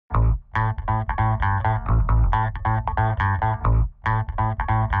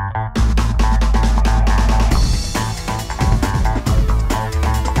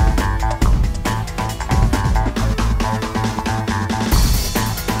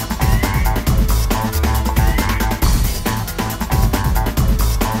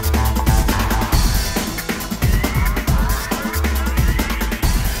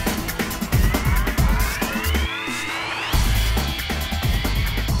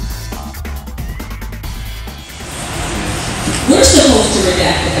We're supposed to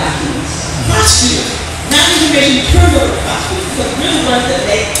redact the documents. Prosecutors, not information pure of prosecutors, but we're the ones that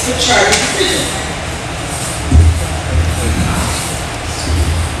make the charging decision.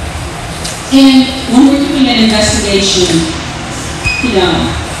 And when we're doing an investigation, you know,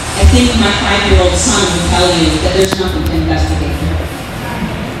 I think my 5-year-old son will tell you that there's nothing to investigate here.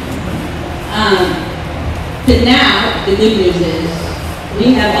 But now, the good news is,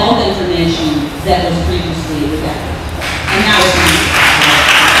 we have all the information that was previously redacted. And now it's me.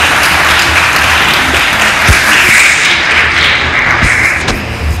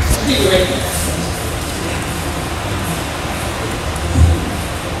 People ready.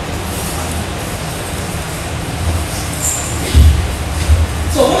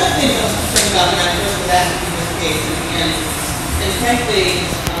 So one of the things I was concerned about when I first was asked in this case is frankly,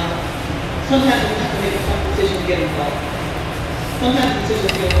 sometimes we have to make a tough decision to get involved. Sometimes the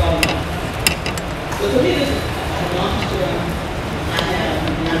decision to get involved. But for me, this is long story I have,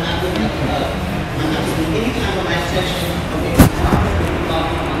 and I'm not giving any time of my attention or making time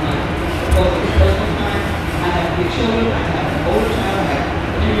involved in my life. Both in personal time, I have 3 children, I have an older child, I have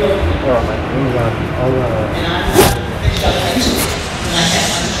 3-year-old children. And I have and I have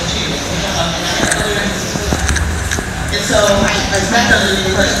financial achievements. And I have other emphasis. And so I sat down and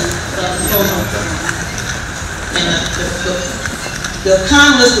the question and the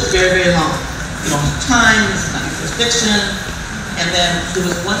con list was very, very long. You know, times, jurisdiction, and then there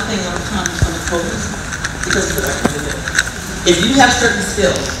was one thing on the time on the focus, because of what I can do. If you have certain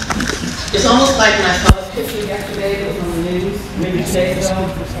skills, it's almost like when I saw a picture yesterday, it was on the news, maybe 2 days ago,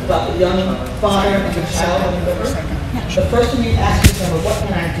 about the young father and the child on the river. The first thing you ask yourself, what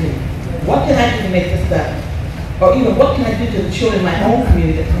can I do? What can I do to make this better? Or even what can I do to the children in my own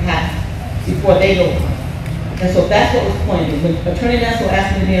community that perhaps before they go on? And so that's what was pointed. When Attorney Nassau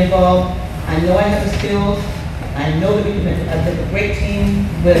asked me to be involved, I know I have the skills. I know that we can make a great team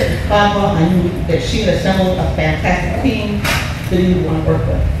with Papa. I knew that she had assembled a fantastic team that we would want to work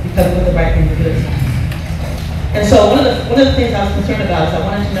with because it was the right thing to do. And so one of the things I was concerned about is I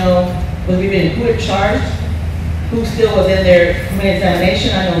wanted to know was we been who had charged, who still was in their community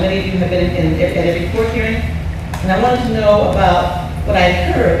examination. I know many of you have been at every court hearing, and I wanted to know about what I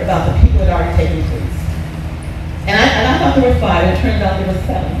had heard about the people that had already taken pleas. And I thought there were 5, and it turned out there were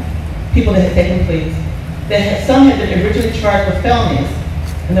 7 people that had taken pleas. Some had been originally charged with felonies,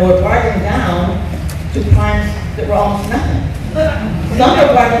 and they were bargained down to crimes that were almost nothing. Some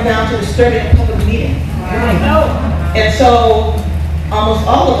were bargained down to disturbing a public meeting. And so, almost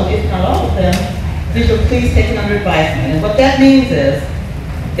all of them, if not all of them, these were pleas taken under advisement. And what that means is,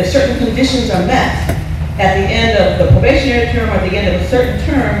 if certain conditions are met, at the end of the probationary term or at the end of a certain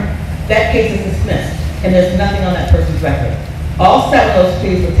term, that case is dismissed, and there's nothing on that person's record. All 7 of those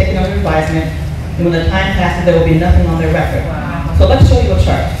pleas were taken under advisement, and when the time passes, there will be nothing on their record. Wow. So let's show you a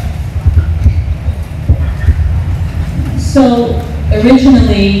chart. So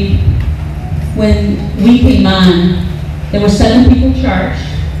originally, when we came on, there were 7 people charged,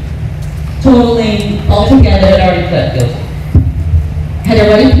 totaling altogether. Had already pled guilty. Had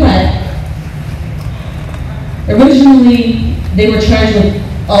already pled. Originally, they were charged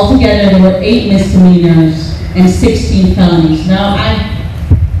with altogether there were 8 misdemeanors and 16 felonies. Now,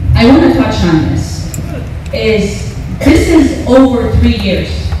 I want to touch on this. This is over 3 years.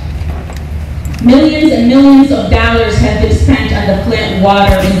 Millions and millions of dollars have been spent on the Flint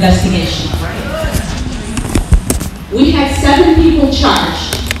water investigation. We had 7 people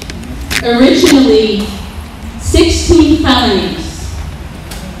charged. Originally, 16 felonies.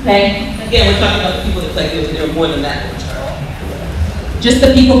 Okay? Again, we're talking about the people that pled guilty. There were more than that that were charged. Just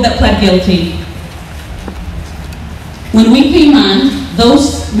the people that pled guilty. When we came on,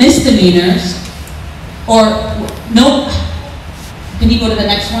 those misdemeanors, or no, can you go to the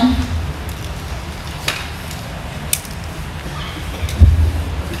next one?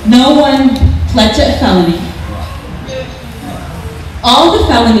 No one pled to a felony. All the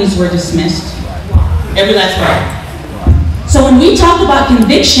felonies were dismissed. Every last one. So when we talk about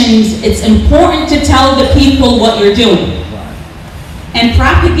convictions, it's important to tell the people what you're doing. And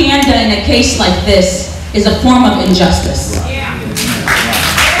propaganda in a case like this is a form of injustice.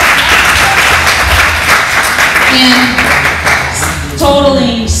 and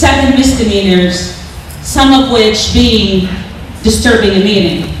totaling 7 misdemeanors, some of which being disturbing a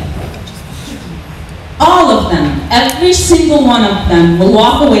meeting. All of them, every single one of them will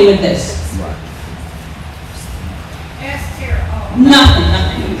walk away with this. Nothing.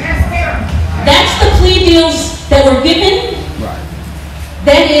 That's the plea deals that were given.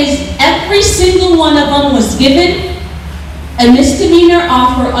 That is, every single one of them was given a misdemeanor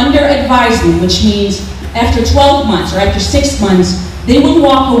offer under advisement, which means after 12 months or after 6 months, they will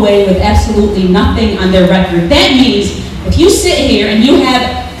walk away with absolutely nothing on their record. That means if you sit here and you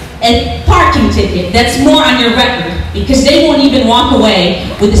have a parking ticket, that's more on your record, because they won't even walk away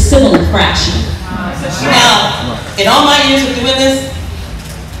with a civil infraction. Now, in all my years of doing this,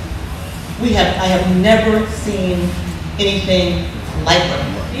 I have never seen anything like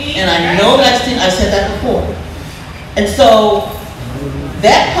it. And I know that I've said that before. And so,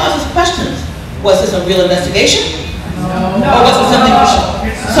 that causes questions. Was this a real investigation? Or was it something for show?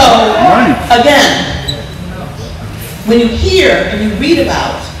 So, again, when you hear and you read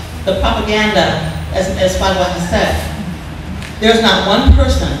about the propaganda, as Fadwa has said, there's not one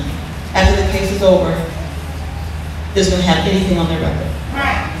person, after the case is over, that's going to have anything on their record.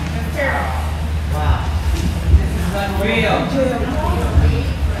 Right. Wow. This is unreal.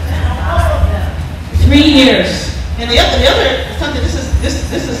 3 years. And the other something, this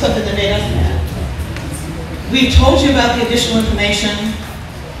is something that made us mad. We've told you about the additional information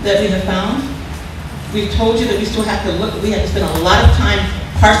that we have found. We've told you that we still have to look, we have to spend a lot of time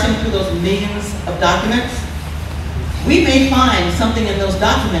parsing through those millions of documents. We may find something in those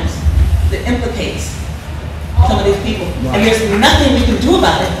documents that implicates some of these people. And there's nothing we can do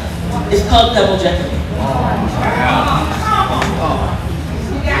about it. It's called double jeopardy.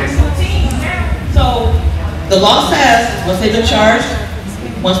 So the law says once they've been charged,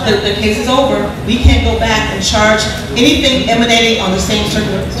 once the case is over, we can't go back and charge anything emanating on the same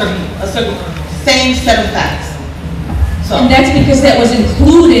same set of facts. So, And that's because that was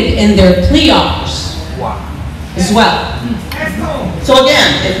included in their plea offers as well. So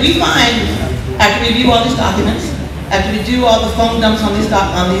again, if we find, after we review all these documents, after we do all the phone dumps on these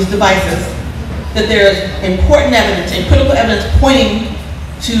devices, that there is important evidence and critical evidence pointing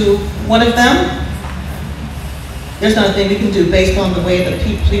to one of them, there's not a thing we can do based on the way the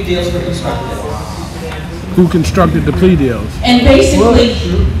plea deals were constructed. Who constructed the plea deals? And basically,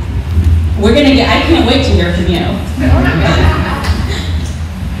 we're going to get, I can't wait to hear from you.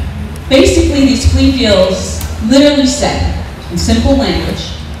 Basically, these plea deals literally said, in simple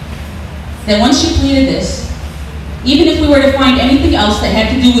language, that once you pleaded this, even if we were to find anything else that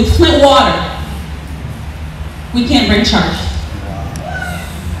had to do with Flint water, we can't bring charges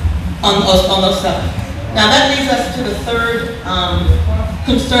on those 7. Now that leads us to the third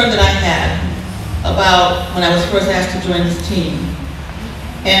concern that I had about when I was first asked to join this team.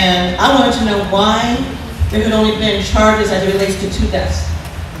 And I wanted to know why there had only been charges as it relates to 2 deaths.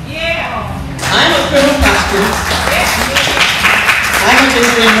 Yeah. I'm a criminal prosecutor. I have been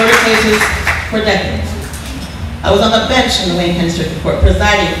doing murder cases for decades. I was on the bench in the Wayne County Circuit Court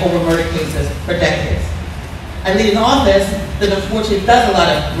presiding over murder cases for decades. I lead an office that unfortunately does a lot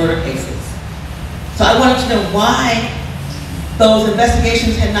of murder cases. So I wanted to know why those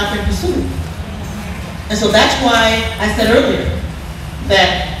investigations had not been pursued. And so that's why I said earlier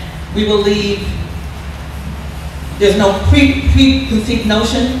that we will leave, there's no preconceived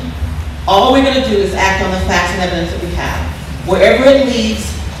notion. All we're going to do is act on the facts and evidence that we have. Wherever it leads,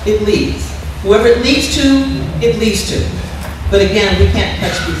 it leads. Whoever it leads to, it leads to. But again, we can't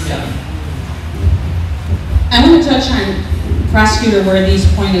touch these 7. I want to touch on Prosecutor Worthy's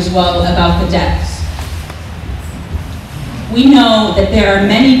point as well about the deaths. We know that there are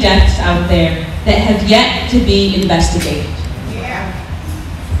many deaths out there that have yet to be investigated. Yeah.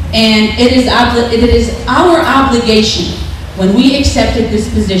 And it is our obligation, when we accepted this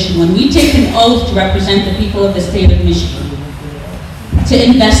position, when we take an oath to represent the people of the state of Michigan, to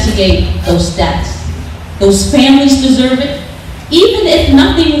investigate those deaths. Those families deserve it. Even if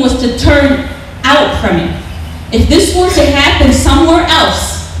nothing was to turn out from it, if this were to happen somewhere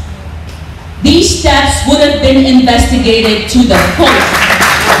else, these deaths would have been investigated to the fullest.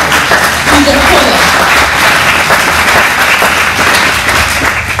 To the fullest.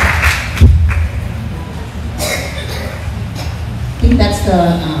 I think that's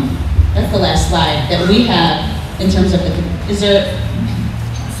the last slide that we have in terms of the, is there,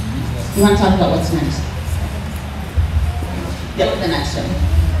 you want to talk about what's next? Yep. The next one.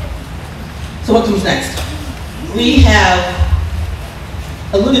 So what comes next? We have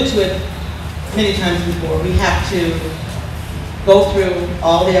alluded to it many times before. We have to go through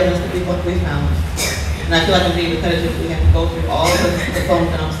all the evidence that we found. and I feel like I'm being repetitive, we have to go through all the phone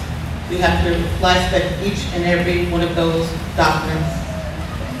dumps. We have to flashback each and every one of those documents,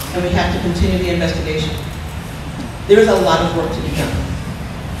 and we have to continue the investigation. There is a lot of work to be done,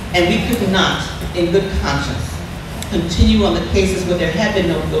 and we could not, in good conscience, continue on the cases where there have been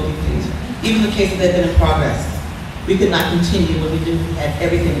no guilty pleas, even the cases that have been in progress. We could not continue when we knew we had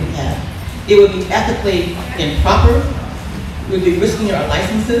everything we had. It would be ethically improper. We would be risking our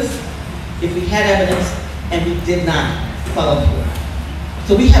licenses if we had evidence and we did not follow through.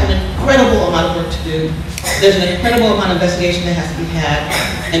 So we have an incredible amount of work to do. There's an incredible amount of investigation that has to be had,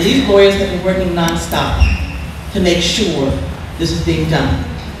 and these lawyers have been working nonstop to make sure this is being done.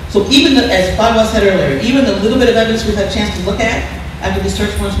 So even as Fadwa said earlier, even the little bit of evidence we've had a chance to look at after the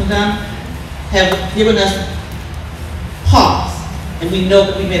search warrants been done have given us pause, and we know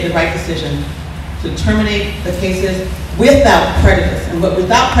that we made the right decision to terminate the cases without prejudice. And what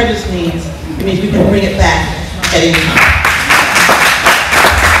without prejudice means, it means we can bring it back at any time.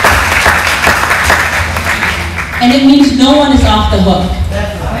 And it means no one is off the hook.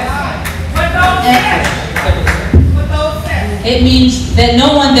 It means that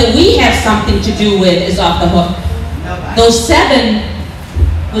no one that we have something to do with is off the hook. Those 7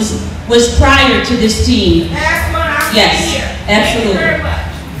 was prior to this team. Yes, absolutely.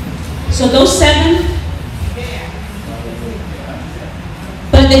 So those 7,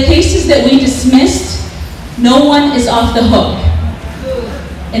 but the cases that we dismissed, no one is off the hook.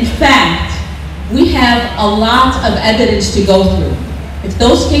 In fact, we have a lot of evidence to go through. If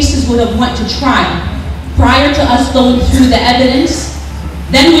those cases would have went to trial prior to us going through the evidence,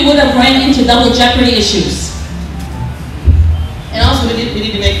 then we would have ran into double jeopardy issues. And also we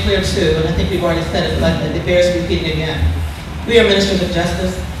need to make clear too, and I think we've already said it, but it bears repeating again. We are ministers of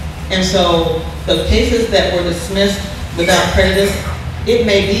justice, and so the cases that were dismissed without prejudice, it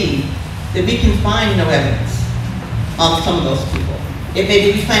may be that we can find no evidence on some of those people. It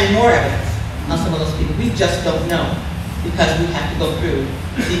may be we find more evidence on some of those people. We just don't know, because we have to go through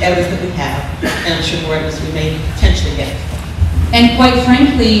the evidence that we have, and I'm sure more evidence we may potentially get. And quite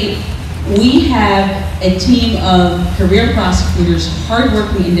frankly, we have a team of career prosecutors,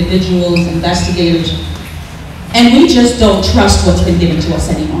 hardworking individuals, investigators, and we just don't trust what's been given to us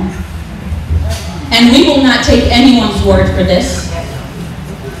anymore. And we will not take anyone's word for this.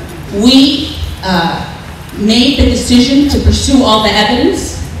 We made the decision to pursue all the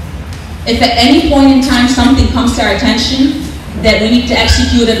evidence. If at any point in time something comes to our attention that we need to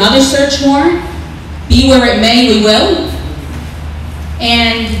execute another search warrant, be where it may, we will.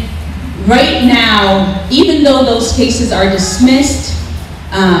 And right now, even though those cases are dismissed,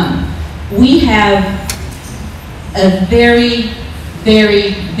 we have a very,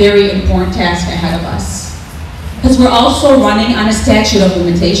 very, very important task ahead of us. Because we're also running on a statute of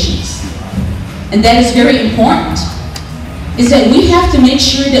limitations. And that is very important, is that we have to make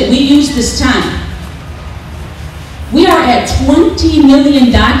sure that we use this time. We are at 20 million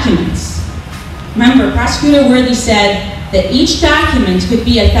documents. Remember, Prosecutor Worthy said that each document could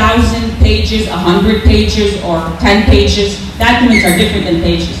be 1,000 pages, 100 pages, or 10 pages. Documents are different than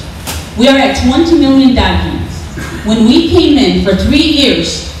pages. We are at 20 million documents. When we came in for 3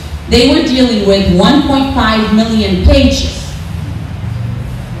 years, they were dealing with 1.5 million pages.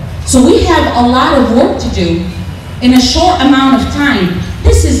 So we have a lot of work to do in a short amount of time.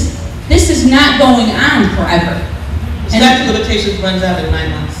 This is not going on forever. Statute of limitations runs out in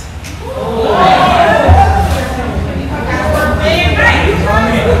 9 months.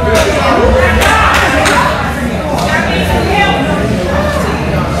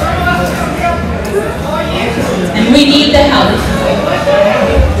 And we need the help.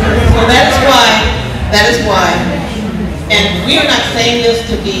 So that is why, and we are not saying this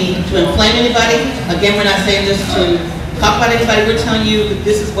to inflame anybody. Again, we're not saying this to talk about anybody. We're telling you that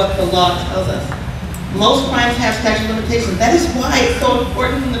this is what the law tells us. Most crimes have statute of limitations. That is why it's so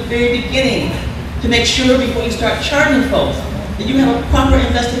important from the very beginning to make sure before you start charging folks that you have a proper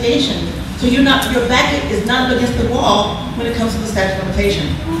investigation, so your back is not against the wall when it comes to the statute of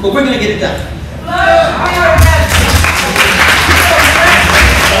limitation. But we're going to get it done.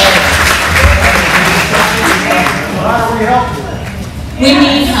 We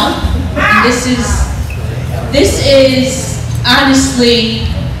need help. And this is honestly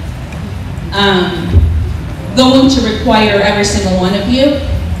going to require every single one of you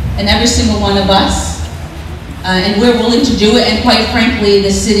and every single one of us. And we're willing to do it, and quite frankly, the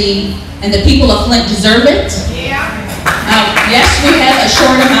city and the people of Flint deserve it. Yes, we have a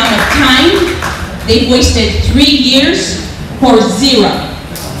short amount of time. They've wasted 3 years for zero,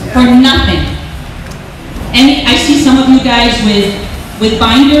 for nothing. And I see some of you guys with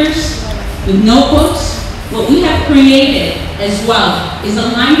binders, with notebooks. what we have created as well is a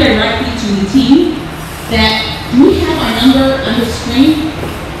line directly to the team that, do we have our number on the screen?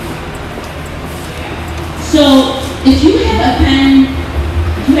 So if you have a pen,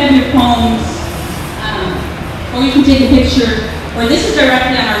 if you have your phones, or you can take a picture, or this is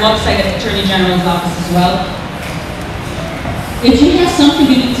directly on our website at the Attorney General's office as well. If you have something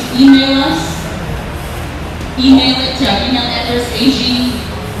you need to email us, email it to our email address,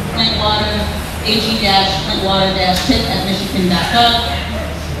 ag-flintwater-tip@michigan.gov,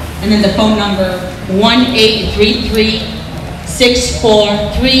 and then the phone number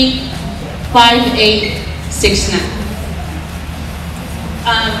 1-833-643-5869.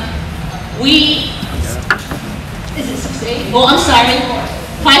 Is it 68? Well, I'm sorry,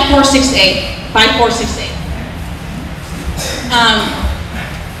 5468. 5468.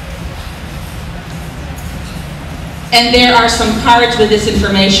 And there are some cards with this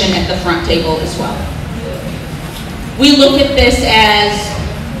information at the front table as well. We look at this as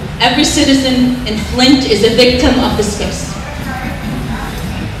every citizen in Flint is a victim of the skips.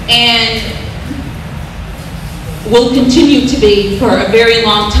 And will continue to be for a very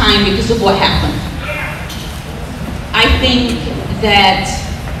long time because of what happened. I think that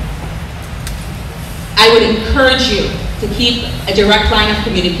I would encourage you to keep a direct line of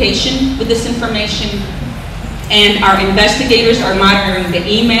communication with this information, and our investigators are monitoring the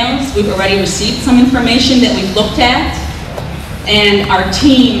emails. We've already received some information that we've looked at, and our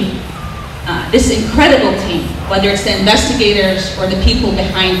team, this incredible team, whether it's the investigators or the people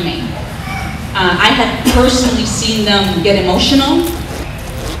behind me, I have personally seen them get emotional.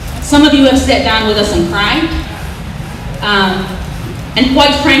 Some of you have sat down with us and cried. And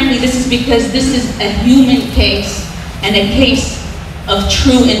quite frankly, this is because this is a human case and a case of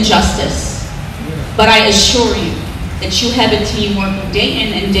true injustice. But I assure you that you have a team working day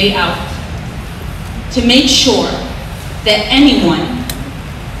in and day out to make sure that anyone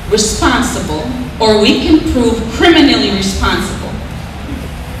responsible, or we can prove criminally responsible,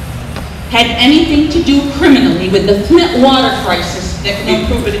 had anything to do criminally with the Flint water crisis That can be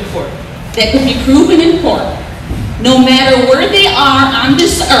proven in court. that could be proven in court. No matter where they are on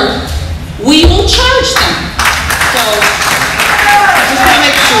this earth, we will charge them. So, just to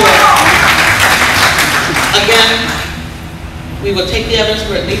make sure, again, we will take the evidence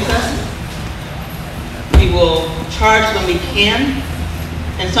where it leads us. We will charge when we can,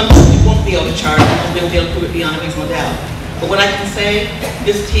 and sometimes we won't be able to charge because we won't be able to prove it beyond a reasonable doubt. But what I can say,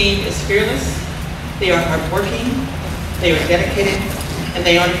 this team is fearless, they are hardworking, they are dedicated, and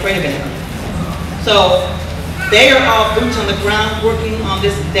they aren't afraid of anything. So, they are all boots on the ground working on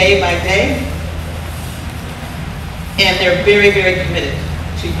this day by day, and they're very, very committed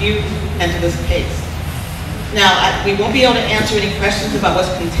to you and to this case. Now, we won't be able to answer any questions about what's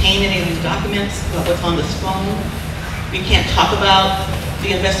contained in any of these documents, about what's on this phone. We can't talk about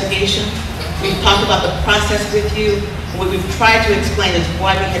the investigation. We've talked about the process with you. What we've tried to explain is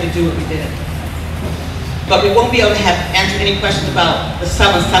why we had to do what we did. But we won't be able to answer any questions about the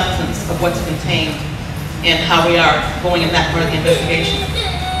sum and substance of what's contained and how we are going in that part of the investigation.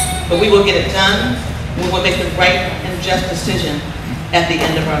 But we will get it done. We will make the right and just decision at the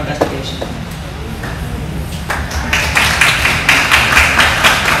end of our investigation.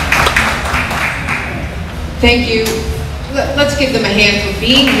 Thank you. Let's give them a hand for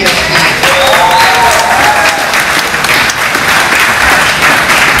being here tonight.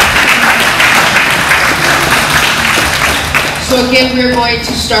 So again, we're going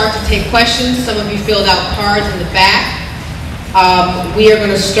to start to take questions. Some of you filled out cards in the back. We are going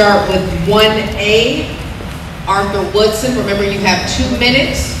to start with 1A, Arthur Woodson. Remember, you have 2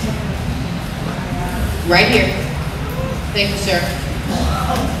 minutes. Right here. Thank you, sir.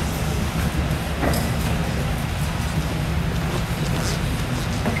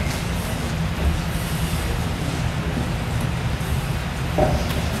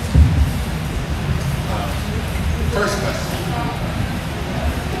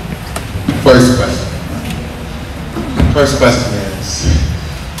 First question is,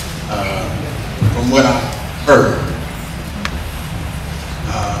 from what I heard,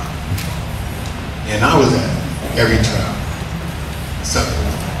 and I was at every trial, except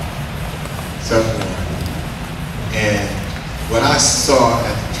one, and what I saw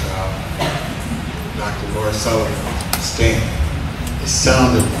at the trial, Dr. Laura Sullivan stand, it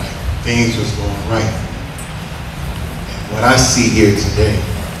sounded like things was going right. And what I see here today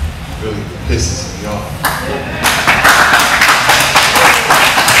really pisses me off.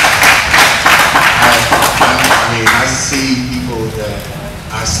 I see people that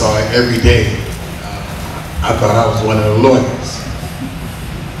I saw every day. I thought I was one of the lawyers.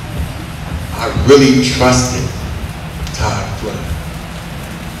 I really trusted Todd Flood.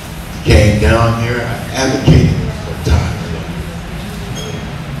 He came down here, I advocated for Todd Flood.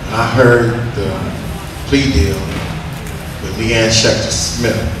 When I heard the plea deal with Leanne Schechter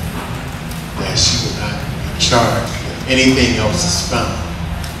Smith, that she would not be charged if anything else is found,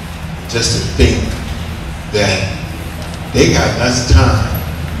 just to think that they got less time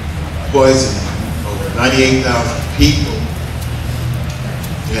poisoning over 98,000 people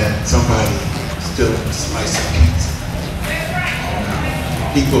than somebody still a slice of pizza.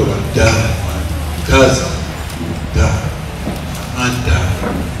 People are done. My cousin died. My aunt died.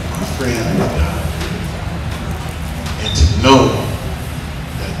 My friend died. And to know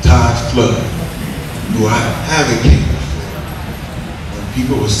that Todd Flood, who I advocated for when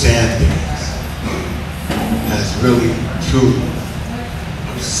people were saying things, has really, truly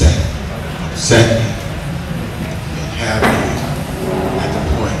upset me and have me at the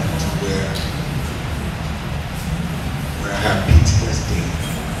point to where I have PTSD.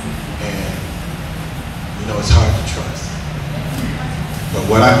 And, you know, it's hard to trust. But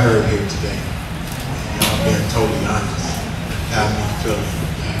what I heard here today, and y'all being totally honest, have me feeling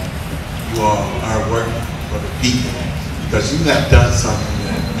that you all are working for the people, because you have done something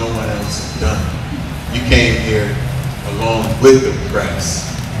that no one else has done. You came here along with the press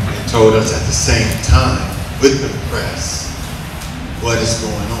and told us at the same time with the press what is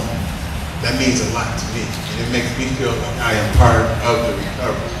going on. That means a lot to me, and it makes me feel like I am part of the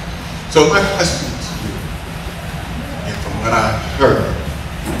recovery. So my question to you, and from what I heard,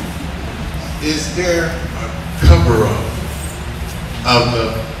 is there a cover-up of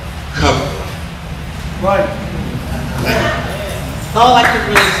the cover-up? Right. All I can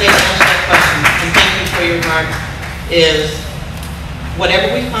really say to answer that question, and thank you for your remarks, is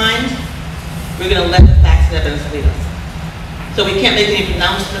whatever we find, we're going to let the facts and evidence lead us. So we can't make any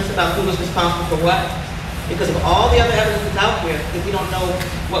pronouncements about who was responsible for what, because of all the other evidence that's out there, if we don't know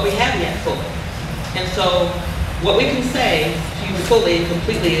what we have yet fully. And so what we can say to you fully and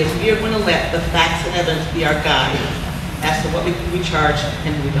completely is we are going to let the facts and evidence be our guide as to what we charge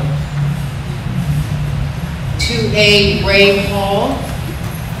and who we don't. 2A, Ray Hall.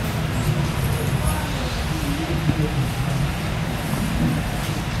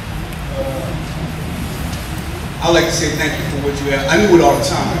 I'd like to say thank you for what you have. I knew it all the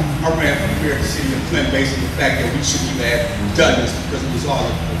time. I ran for the mayor of the city of Clinton based on the fact that we shouldn't even have done this because it was all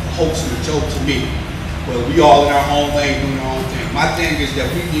a hoax and a joke to me. But we all in our own lane doing our own thing. My thing is that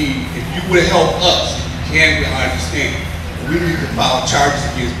we need, if you would help us, if you can, I understand. We need to file charges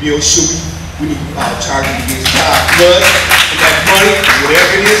against Bill Schuette. We need to file charges against Todd Flood. And that money, whatever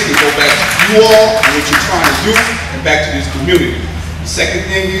it is, can go back to you all and what you're trying to do and back to this community. The second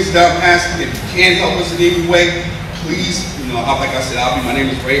thing is that I'm asking, if you can help us in any way, please, you know, like I said, my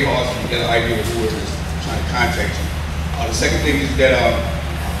name is Ray Hall, so you get an idea of who it is trying to contact you. The second thing is that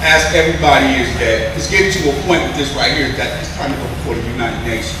ask everybody is that it's getting to a point with this right here that it's time to go before the United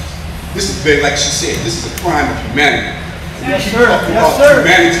Nations. This is very, like she said, this is a crime of humanity. Yes, sir. Yes, sir.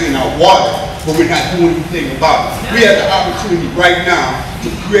 Humanity in our water, but we're not doing anything about it. We have the opportunity right now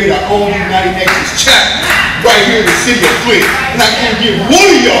to create our own United Nations chapter right here in the city of Clinton. And I can't get one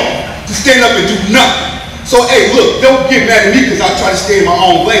of y'all to stand up and do nothing. So, hey, look, don't get mad at me because I try to stay in my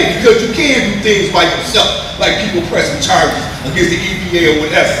own lane, because you can do things by yourself, like people pressing charges against the EPA or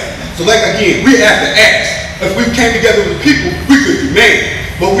whatever. So, like, again, we have to ask. If we came together with the people, we could demand.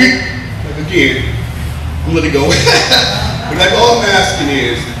 But we, like, again, I'm letting go. But like all I'm asking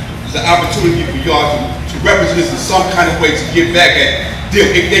is an opportunity for y'all to represent us in some kind of way to get back at them.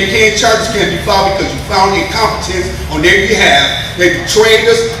 If they can't, charges can't be filed because you found incompetence on their behalf. They betrayed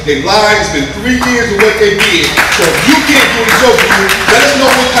us, they lied, it's been 3 years of what they did. So if you can't do the job, let us know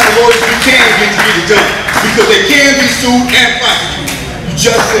what kind of lawyers we can get to get it done. Because they can be sued and prosecuted. You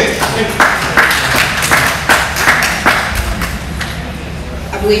just said.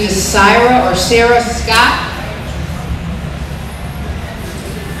 I believe it's Sarah Scott.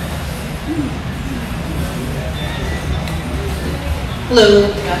 Hello,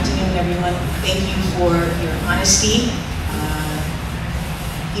 good afternoon, everyone. Thank you for your honesty.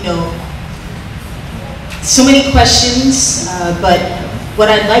 You know, so many questions, but what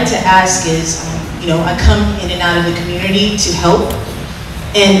I'd like to ask is, you know, I come in and out of the community to help,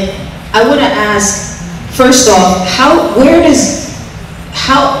 and I want to ask, first off, how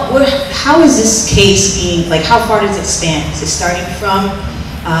is this case being, like, how far does it span? Is it starting from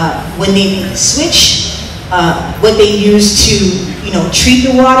when they made the switch? What they use to, you know, treat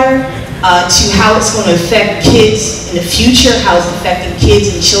the water, to how it's going to affect kids in the future, how it's affecting kids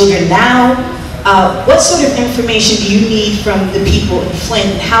and children now. what sort of information do you need from the people in Flint?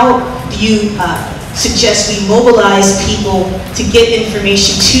 And how do you suggest we mobilize people to get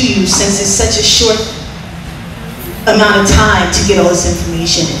information to you, since it's such a short amount of time to get all this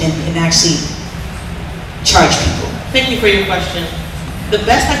information and actually charge people? Thank you for your question. The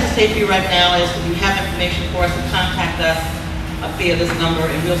best I can say for you right now is if you have information for us, to contact us via this number,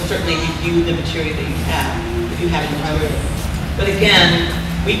 and we'll certainly review the material that you have, if you have any material. But again,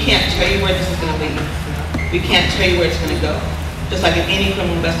 we can't tell you where this is going to lead. We can't tell you where it's going to go. Just like in any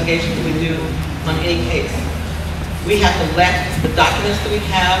criminal investigation that we do on any case. We have to let the documents that we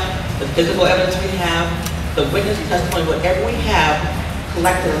have, the physical evidence we have, the witness testimony, whatever we have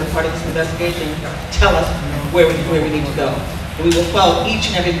collected as a part of this investigation, tell us where we need to go. And we will follow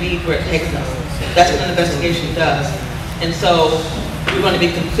each and every lead where it takes us. That's what an investigation does. And so we're going to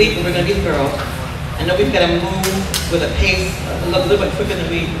be complete and we're going to be thorough. I know we've got to move with a pace a little bit quicker than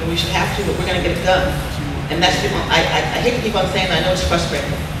we should have to, but we're going to get it done. And that's, I hate to keep on saying that, I know it's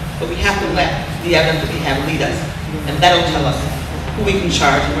frustrating, but we have to let the evidence that we have lead us. And that'll tell us who we can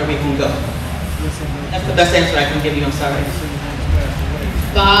charge and where we can go. That's the best answer I can give you, I'm sorry.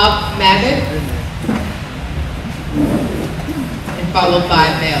 Bob Maggot, and followed by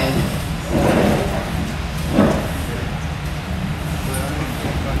Mel.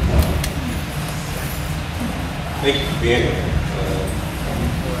 Thank you for being here.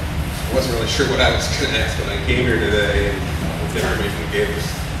 I wasn't really sure what I was going to ask when I came here today, and the information you gave us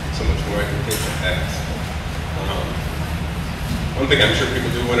so much more I can think to ask. One thing I'm sure people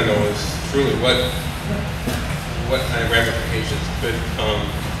do want to know is truly what kind of ramifications could come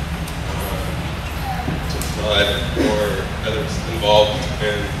to flood or others involved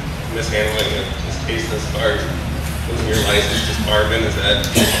in mishandling of this case as far as losing your license to carbon. Is that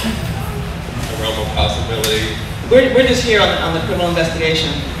a realm of possibility? We're just here on the criminal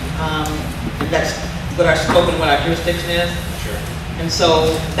investigation. That's what our scope and what our jurisdiction is. Sure. And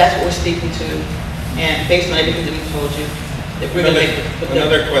so that's what we're speaking to. And based on everything that we told you, that we're going to make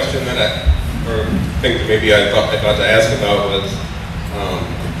another question that or thing that maybe I thought to ask about was,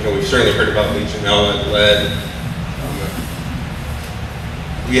 we've certainly heard about Legionella and lead.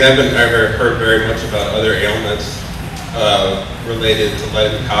 We haven't ever heard very much about other ailments related to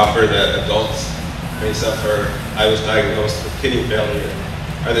lead and copper that adults may suffer. I was diagnosed with kidney failure.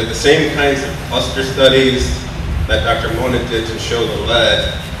 Are there the same kinds of cluster studies that Dr. Mona did to show the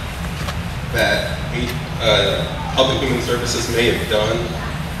lead that Health and Human Services may have done?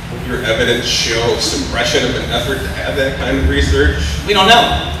 Would your evidence show suppression of an effort to have that kind of research? We don't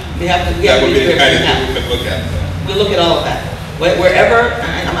know. That would be the kind of thing we could look at. We look at all of that. Wherever,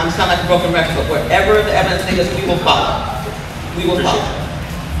 and I'm sounding like a broken record, but wherever the evidence is, we will follow. We will follow.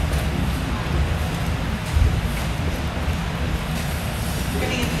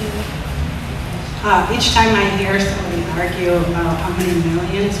 Each time I hear somebody argue about how many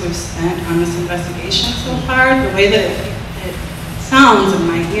millions we've spent on this investigation so far, the way that it sounds in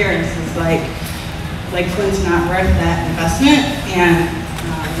my ears is like Flint's not worth that investment, and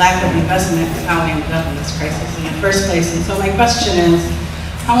lack of investment is how we ended up in this crisis in the first place. And so my question is,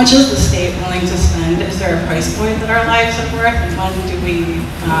 how much is the state willing to spend? Is there a price point that our lives are worth? And when do we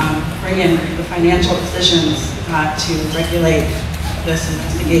bring in the financial decisions to regulate this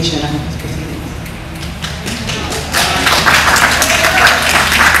investigation and this proceedings?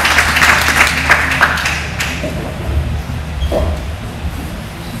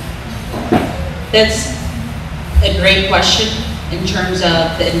 That's a great question in terms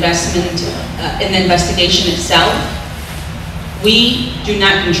of the investment in the investigation itself. We do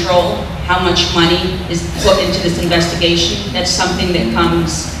not control how much money is put into this investigation. That's something that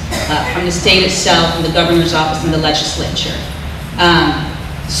comes from the state itself, from the governor's office and the legislature.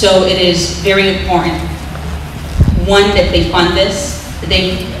 So it is very important, one, that they fund this.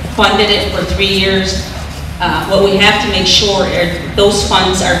 They funded it for 3 years. What we have to make sure are those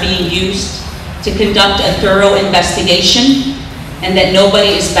funds are being used to conduct a thorough investigation, and that nobody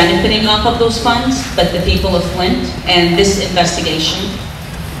is benefiting off of those funds but the people of Flint and this investigation.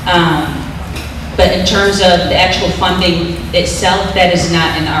 But in terms of the actual funding itself, that is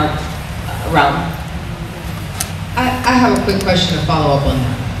not in our realm. I have a quick question to follow up on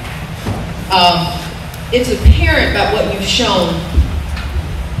that. It's apparent by what you've shown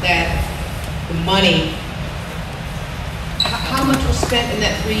that the money, how much was spent in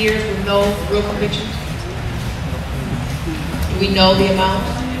that 3 years with no real convictions? Do we know the amount?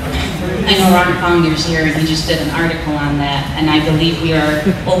 I know Ron Founier's here, and he just did an article on that, and I believe we are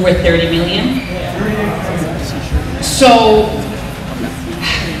over 30 million. So,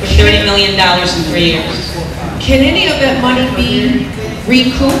 $30 million in 3 years. Can any of that money be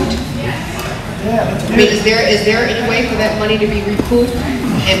recouped? I mean, is there any way for that money to be recouped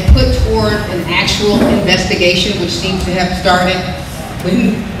and put toward an actual investigation, which seems to have started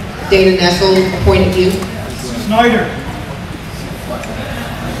when Dana Nessel appointed you? Snyder.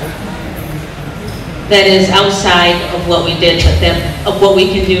 That is outside of what we did, but of what we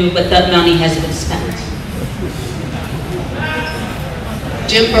can do, but that money has been spent.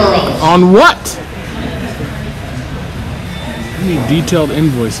 Jim Burrows. On what? We need detailed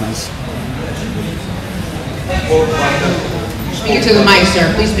invoices. Speak into the mic,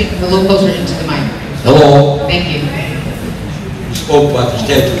 sir. Please speak a little closer into the mic. Hello. Thank you. You spoke about the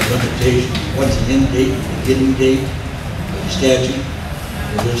statute of limitations. What's the end date, the beginning date of the statute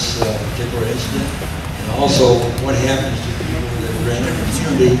for this particular incident? And also, what happens to people that are granted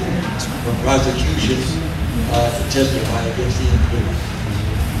immunity from prosecution to testify against the individual?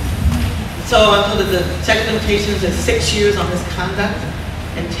 So I told that the statute of limitations is 6 years on misconduct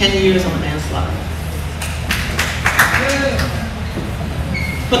and 10 years on manslaughter.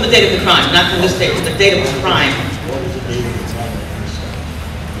 From the date of the crime, not from this date, but the date of the crime. What is the date of the crime?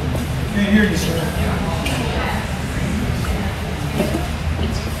 Can't hear you, sir.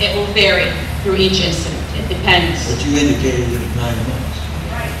 It will vary through each incident. It depends. But you indicated it was 9 months.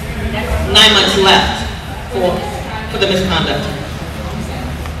 9 months left for the misconduct.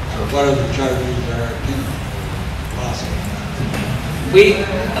 So what other charges are possible?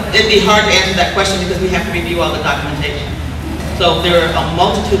 It'd be hard to answer that question because we have to review all the documentation. So there are a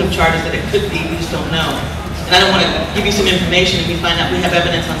multitude of charges that it could be, we just don't know. And I don't want to give you some information if we find out we have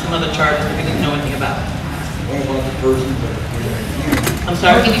evidence on some other charges that we didn't know anything about. What about the persons that are granted immunity? I'm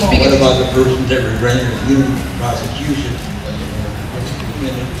sorry? Can you speak What about the persons that were granted immunity from prosecution?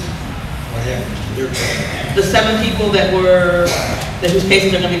 What happens to their charges? The 7 people whose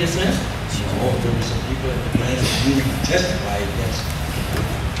cases are going to be dismissed? Oh, there were some people that were granted immunity to testify against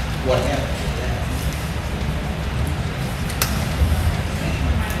what happened with that.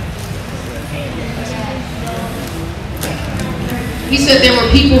 He said there were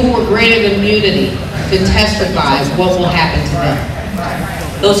people who were granted immunity to testify. What will happen to them?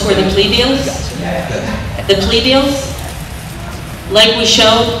 Those were the plea deals. The plea deals, like we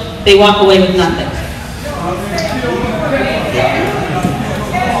showed, they walk away with nothing.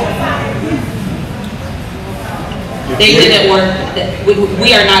 They didn't work.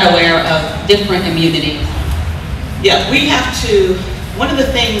 We are not aware of different immunity. Yeah, we have to, one of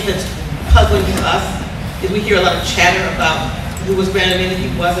the things that's puzzling to us is we hear a lot of chatter about who was granted immunity,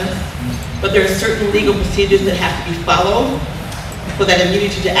 who wasn't. But there are certain legal procedures that have to be followed for that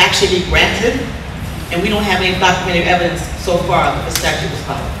immunity to actually be granted. And we don't have any documented evidence so far that the statute was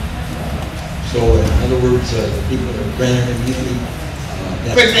followed. So in other words, the people that are granted immunity,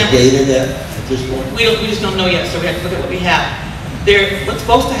 For example, negated at this point? We just don't know yet, so we have to look at what we have. What's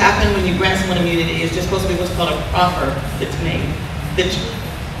supposed to happen when you grant someone immunity is just supposed to be what's called a proffer that's made.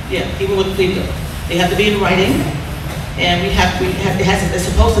 Even with plea deal. They have to be in writing, and it's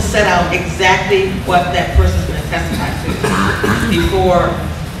supposed to set out exactly what that person's going to testify to before,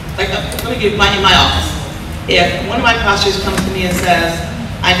 let me give in my office. If one of my prosecutors comes to me and says,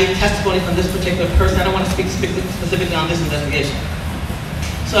 I need testimony from this particular person, I don't want to speak specifically on this investigation.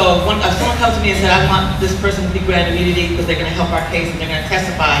 So if someone comes to me and says, I want this person to be granted immunity because they're going to help our case and they're going to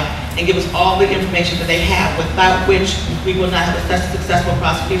testify and give us all the information that they have, without which we will not have a successful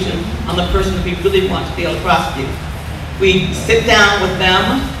prosecution on the person that we really want to be able to prosecute. We sit down with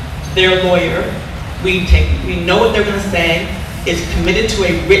them, their lawyer, we know what they're going to say, it's committed to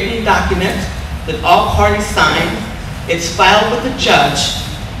a written document that all parties sign, it's filed with the judge,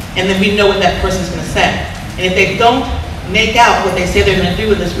 and then we know what that person's going to say. And if they don't make out what they say they're going to do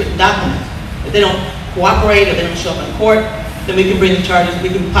with this written document, if they don't cooperate or they don't show up in court, then we can bring the charges, we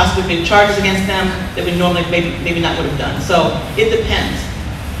can possibly bring charges against them that we normally maybe not would have done. So it depends.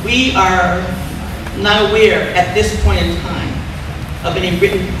 We are not aware at this point in time of any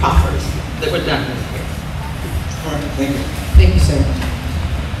written proffers that were done in this case. All right, thank you. Thank you, sir.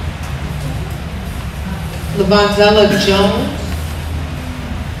 Lavanzella Jones.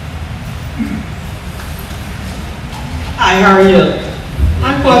 Hi, how are you?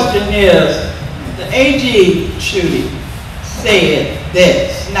 My question is, the AG shooting said that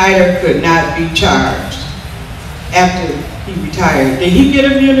Snyder could not be charged after he retired. Did he get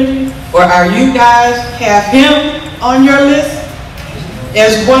immunity? Or are you guys have him on your list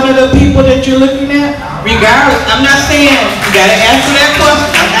as one of the people that you're looking at? Regardless, I'm not saying, you gotta answer that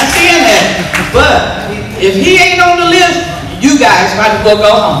question, I'm not saying that. But if he ain't on the list, you guys might as well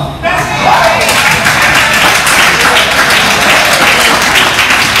go home.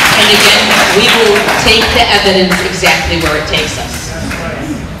 And again, we will take the evidence exactly where it takes us.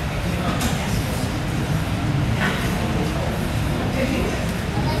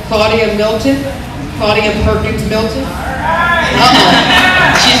 Claudia Milton, Claudia Perkins Milton.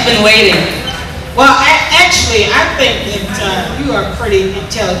 She's been waiting. Well, actually, I think that you are pretty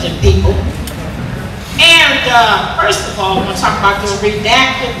intelligent people. And first of all, I'm going to talk about the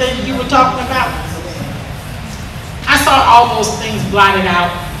redacted thing you were talking about. I saw all those things blotted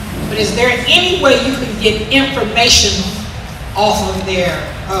out, but is there any way you can get information off of their,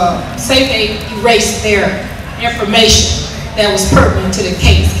 say they erased their information that was pertinent to the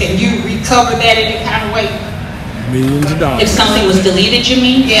case? Can you recover that in any kind of way? Millions of dollars. If something was deleted, you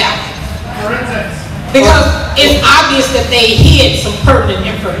mean? Yeah. Because it's obvious that they hid some pertinent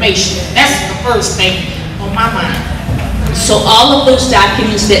information. That's the first thing on my mind. So all of those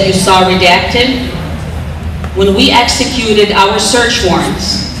documents that you saw redacted, when we executed our search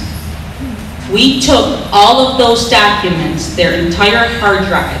warrants, we took all of those documents, their entire hard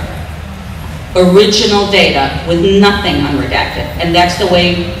drive, original data with nothing unredacted. And that's the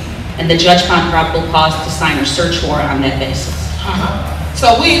way, and the judge found probable cause to sign a search warrant on that basis.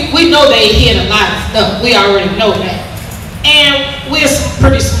 So we know they hid a lot of stuff. We already know that. And we're some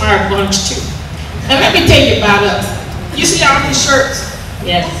pretty smart bunch too. And let me tell you about us. You see all these shirts?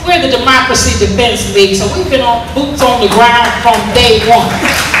 Yes. We're the Democracy Defense League, so we've been on boots on the ground from day one.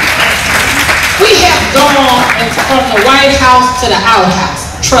 We have gone from the White House to the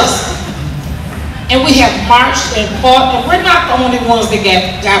outhouse, trust me. And we have marched and fought, and we're not the only ones that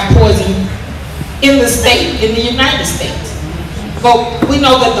got poisoned in the state, in the United States. But we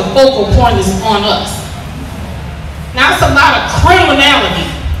know that the focal point is on us. Now it's a lot of criminality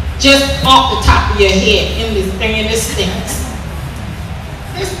just off the top of your head in this thing, and it stinks.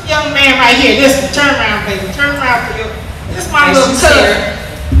 This young man right here, turn around, baby, turn around for you. This is my little cousin.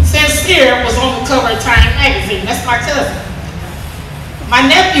 Sincere was on the cover of Time magazine. That's my cousin. My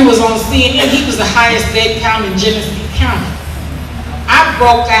nephew was on CNN. He was the highest dead count in Genesee County. I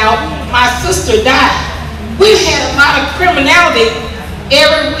broke out. My sister died. We've had a lot of criminality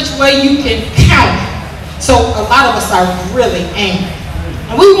every which way you can count. So a lot of us are really angry.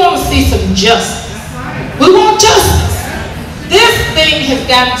 And we want to see some justice. We want justice. This thing has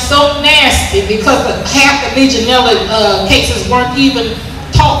gotten so nasty because half the Legionella cases weren't even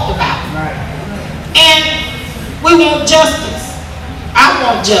talked about. And we want justice. I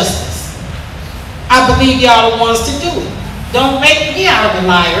want justice. I believe y'all are the ones to do it. Don't make me out of a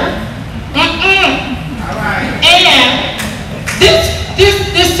liar. And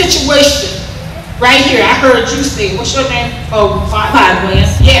this situation right here, I heard you say, what's your name? Oh, Clyde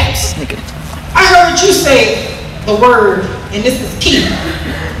Williams. Yes. I heard you say the word, and this is key,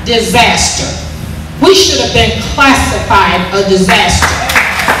 disaster. We should have been classified a disaster.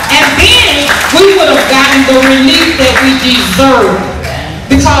 And then we would have gotten the relief that we deserve.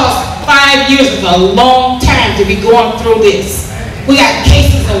 Because 5 years is a long time to be going through this. We got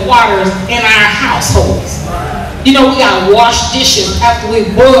cases of water in our households. You know, we gotta wash dishes after we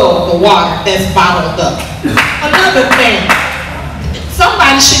boil the water that's bottled up. Another thing,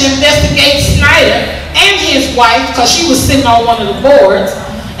 somebody should investigate Snyder and his wife, because she was sitting on one of the boards,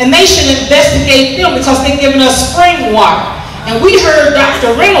 and they should investigate them because they're giving us spring water. And we heard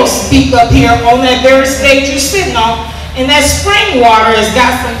Dr. Reynolds speak up here on that very stage you're sitting on, and that spring water has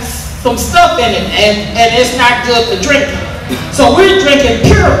got some stuff in it, and it's not good for drinking. So we're drinking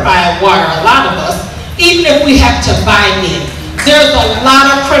purified water, a lot of us, even if we have to buy it. There's a lot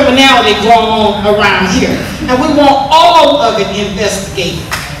of criminality going on around here, and we want all of it investigated.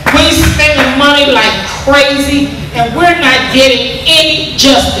 We're spending money like crazy, and we're not getting any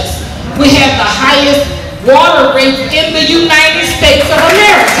justice. We have the highest water rates in the United States of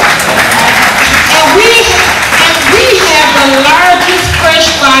America. And we have the largest fresh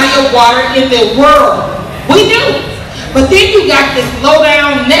body of water in the world. We do. But then you got this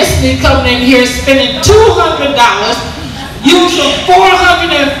low-down Nestle coming in here spending $200, using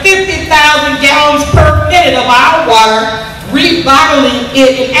 450,000 gallons per minute of our water, rebottling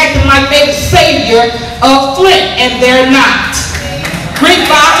it and acting like they're the savior of Flint, and they're not.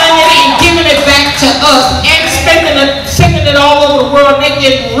 Rebottling it and giving it back to us and sending it all over the world. They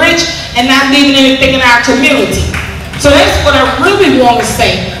get rich and not leaving anything in our community. So that's what I really want to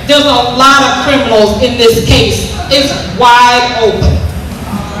say. There's a lot of criminals in this case. It's wide open.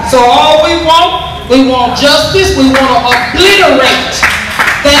 So all we want justice. We want to obliterate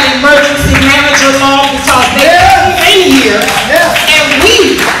that emergency manager law because they're in here, and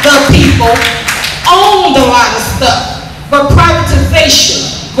we, the people, owned a lot of stuff. But privatization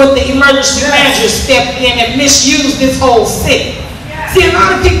with the emergency manager stepped in and misused this whole city. See, a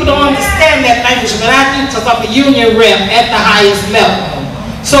lot of people don't understand that language, but I do because I'm a union rep at the highest level.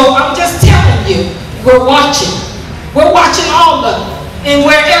 So I'm just telling you, we're watching. We're watching all of it. And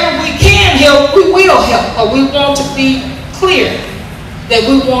wherever we can help, we will help. But we want to be clear that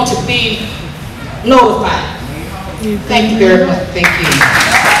we want to be notified. Thank you very much. Thank you.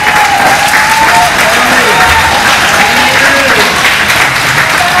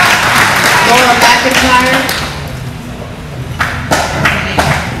 Laura McIntyre.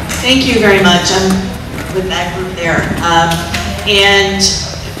 Thank you very much. I'm with that group there. And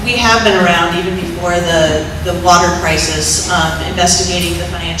we have been around even before the water crisis, investigating the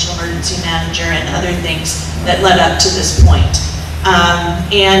financial emergency manager and other things that led up to this point.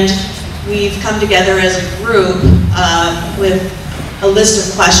 And we've come together as a group with a list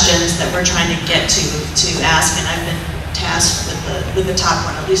of questions that we're trying to get to ask, and I've been tasked with the top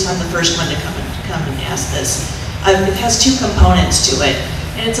one. At least I'm the first one to come and ask this. It has two components to it,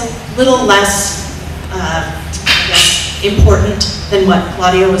 and it's a little less, I guess, important than what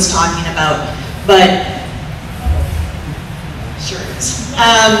Claudia was talking about, but sure is.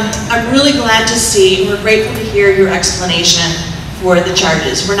 I'm really glad to see, and we're grateful to hear your explanation for the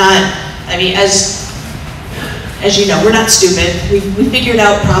charges. We're not, I mean, as you know, we're not stupid. We figured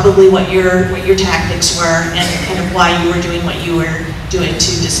out probably what your tactics were and kind of why you were doing what you were doing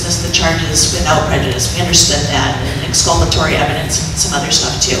to dismiss the charges without prejudice. We understood that, and exculpatory evidence and some other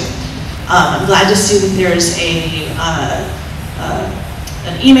stuff too. I'm glad to see that there's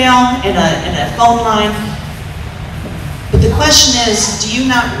an email and a phone line. But the question is, do you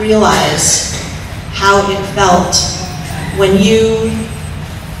not realize how it felt when you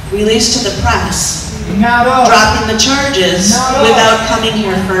released to the press dropping the charges without coming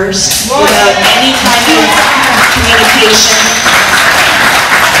here first, without any kind of communication?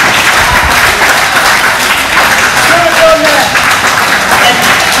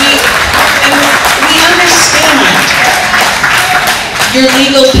 And we understand your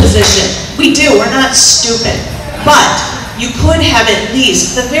legal position. We do, we're not stupid. But you could have at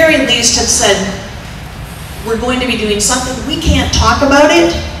least, the very least, have said, we're going to be doing something, we can't talk about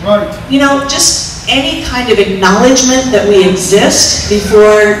it. Right. You know, just any kind of acknowledgement that we exist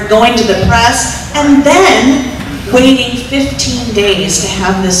before going to the press, and then waiting 15 days to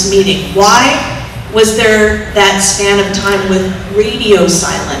have this meeting. Why was there that span of time with radio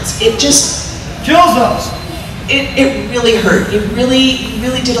silence? It just kills us. It really hurt. You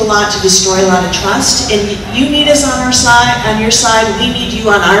really did a lot to destroy a lot of trust, and you need us on our side, on your side. We need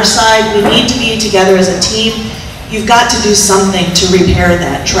you on our side. We need to be together as a team. You've got to do something to repair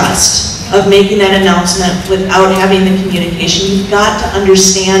that trust of making that announcement without having the communication. You've got to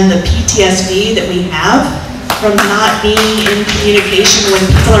understand the PTSD that we have from not being in communication when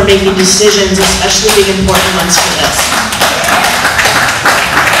people are making decisions, especially big important ones for this.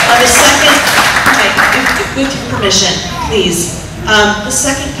 The second, with your permission, please, the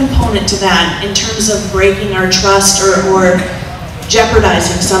second component to that, in terms of breaking our trust or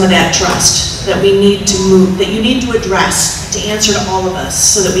jeopardizing some of that trust that we need to move, that you need to address, to answer to all of us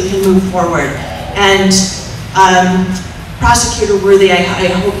so that we can move forward. And Prosecutor Worthy, I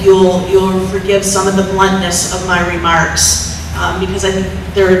hope you'll forgive some of the bluntness of my remarks because I think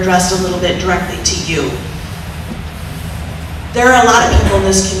they're addressed a little bit directly to you. There are a lot of people in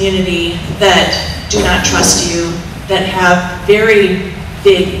this community that do not trust you, that have very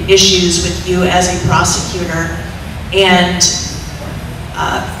big issues with you as a prosecutor. And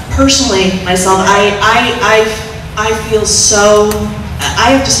personally, myself, I feel so,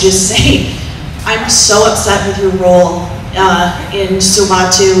 I have to just say, I'm so upset with your role in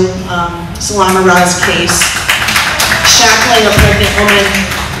Sulatu Salama Ra's case, shackling a pregnant woman,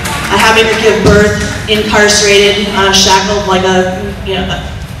 having her give birth, incarcerated, shackled like a, you know,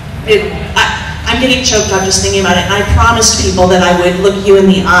 I'm getting choked up just thinking about it, and I promised people that I would look you in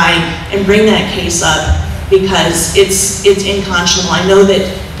the eye and bring that case up because it's unconscionable. I know that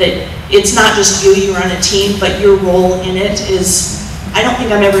it's not just you, you're on a team, but your role in it is, I don't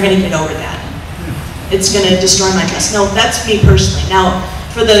think I'm ever going to get over that. It's going to destroy my trust. No, that's me personally. Now,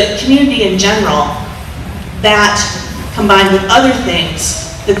 for the community in general, that combined with other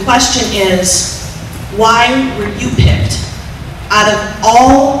things, the question is, why were you picked out of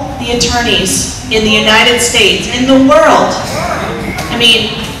all the attorneys in the United States, in the world? I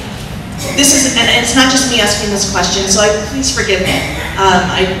mean, this is, and it's not just me asking this question, so please forgive me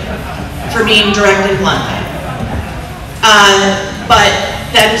for being direct and blunt. But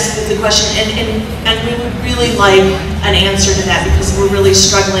that is the question, and we would really like an answer to that because we're really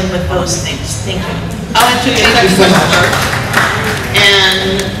struggling with those things. Thank you. I'll answer the second question first.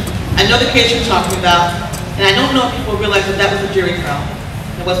 And I know the case you're talking about, and I don't know if people realize that that was a jury trial.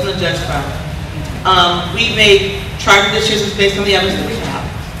 It wasn't a judge trial. We made charging decisions based on the evidence that we have.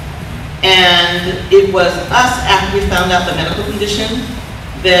 And it was us, after we found out the medical condition,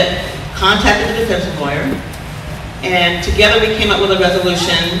 that contacted the defense lawyer, and together we came up with a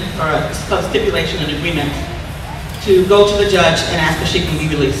resolution, or a stipulation, an agreement, to go to the judge and ask if she can be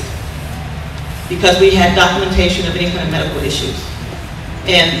released. Because we had documentation of any kind of medical issues.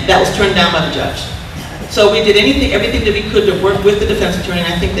 And that was turned down by the judge. So we did everything that we could to work with the defense attorney,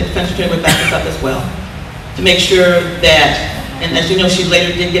 and I think the defense attorney would back us up as well, to make sure that, and as you know, she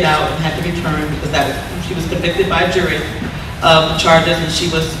later did get out and had to return because she was convicted by a jury of the charges and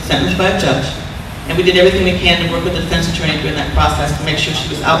she was sentenced by a judge. And we did everything we can to work with the defense attorney during that process to make sure she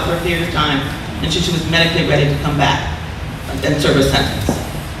was out for a period of time and she was medically ready to come back and serve her sentence.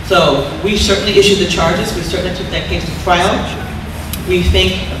 So we certainly issued the charges. We certainly took that case to trial. We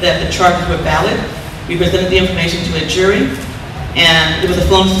think that the charges were valid. We presented the information to a jury, and it was a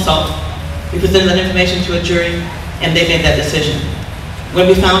felonious assault. We presented that information to a jury, and they made that decision. When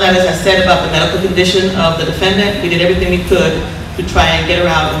we found out, as I said, about the medical condition of the defendant, we did everything we could to try and get her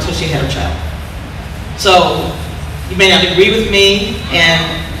out until she had her child. So you may not agree with me, and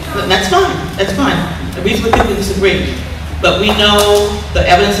that's fine. That's fine. The reason we people disagree, but we know the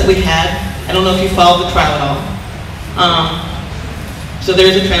evidence that we had. I don't know if you followed the trial at all. So there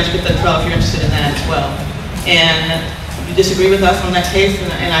is a transcript of the trial if you're interested in that as well. And you disagree with us on that case, and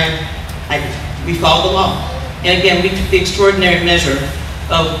we follow the law. And again, we took the extraordinary measure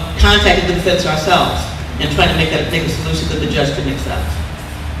of contacting the defense ourselves and trying to make a solution that the judge couldn't accept.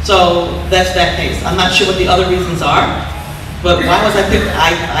 So that's that case. I'm not sure what the other reasons are, but why was I picked?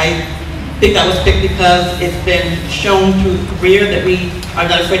 I think I was picked because it's been shown through the career that we are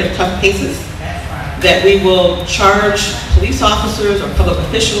not afraid of tough cases, that we will charge police officers or public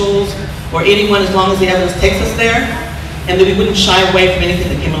officials or anyone as long as the evidence takes us there, and that we wouldn't shy away from anything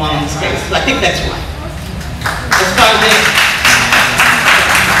that came along in this case. So I think that's why. As far as this,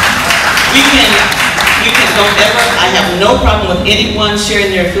 don't ever, I have no problem with anyone sharing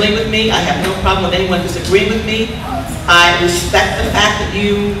their feeling with me. I have no problem with anyone disagreeing with me. I respect the fact that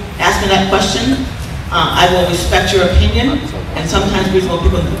you asked me that question. I will respect your opinion, and sometimes reasonable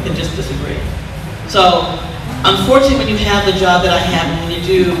people can just disagree. So, unfortunately, when you have the job that I have, and when you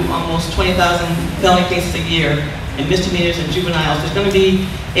do almost 20,000 felony cases a year, and misdemeanors and juveniles, there's going to be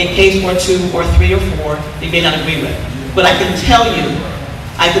a case or two or three or four that you may not agree with. But I can tell you,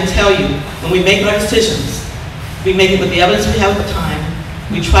 when we make our decisions, we make it with the evidence we have at the time.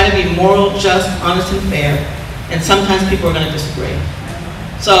 We try to be moral, just, honest, and fair, and sometimes people are going to disagree.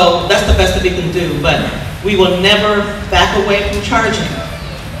 So that's the best that we can do, but we will never back away from charging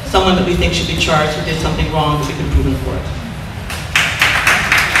someone that we think should be charged who did something wrong that we can prove in court.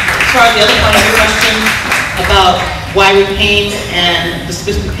 As far as the other part of your question about why we came and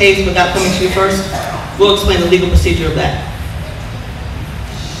dismissed the case without coming to you first, we'll explain the legal procedure of that.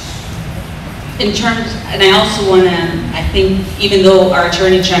 In terms, and I also want to, I think, even though our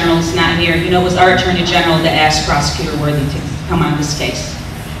Attorney General is not here, you know, it was our Attorney General that asked Prosecutor Worthy to come on this case.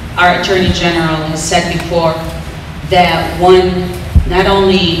 Our Attorney General has said before that not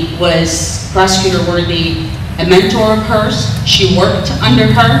only was Prosecutor Worthy a mentor of hers, she worked under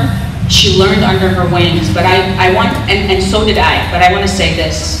her, she learned under her wings, but I want, and so did I, but I want to say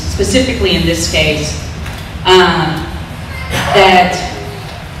this, specifically in this case, that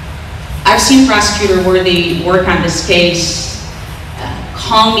I've seen Prosecutor Worthy work on this case,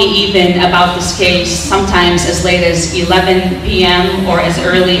 call me even about this case sometimes as late as 11 p.m. or as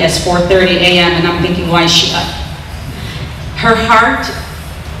early as 4:30 a.m. and I'm thinking, why is she up? Her heart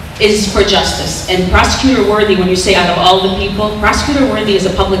is for justice. And Prosecutor Worthy, when you say out of all the people, Prosecutor Worthy is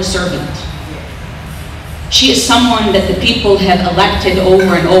a public servant. She is someone that the people have elected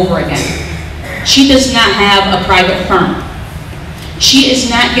over and over again. She does not have a private firm. She is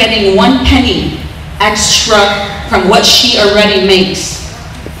not getting 1 penny extra from what she already makes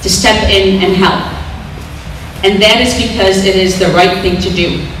to step in and help. And that is because it is the right thing to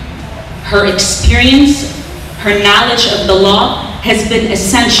do. Her experience, her knowledge of the law has been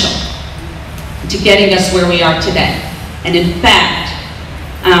essential to getting us where we are today. And in fact,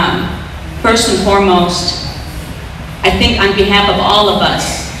 first and foremost, I think on behalf of all of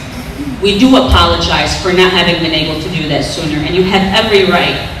us, we do apologize for not having been able to do that sooner. And you have every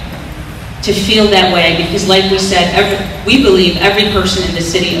right to feel that way because, like we said, we believe every person in the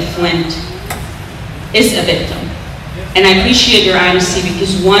city of Flint is a victim. And I appreciate your honesty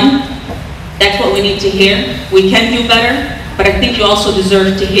because, one, that's what we need to hear. We can do better, but I think you also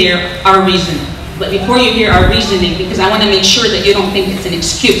deserve to hear our reasoning. But before you hear our reasoning, because I want to make sure that you don't think it's an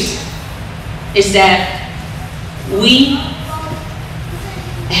excuse, is that we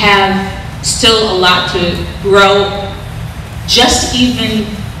have still a lot to grow, just even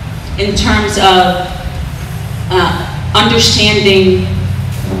in terms of understanding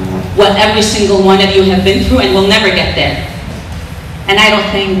what every single one of you have been through, and we'll never get there. And I don't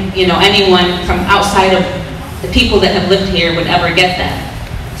think, you know, anyone from outside of the people that have lived here would ever get that.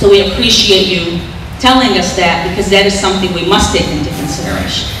 So we appreciate you telling us that, because that is something we must take into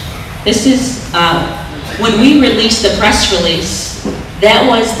consideration. This is, when we released the press release, that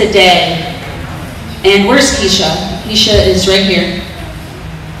was the day, and where's Keisha? Keisha is right here.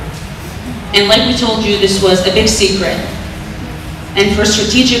 And like we told you, this was a big secret. And for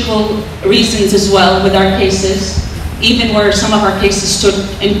strategical reasons as well with our cases, even where some of our cases stood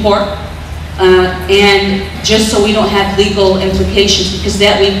in court, and just so we don't have legal implications, because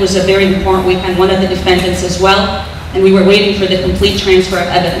that week was a very important week on one of the defendants as well, and we were waiting for the complete transfer of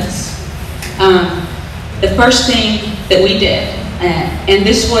evidence. The first thing that we did, and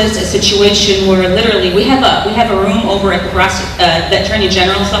this was a situation where literally we have a room over at the Attorney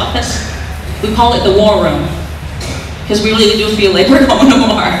General's office. We call it the war room, because we really do feel like we're going to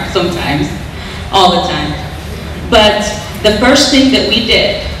war sometimes, all the time. But the first thing that we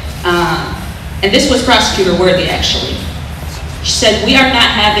did, and this was Prosecutor Worthy actually, she said, we are not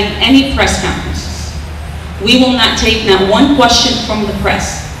having any press conferences. We will not take not one question from the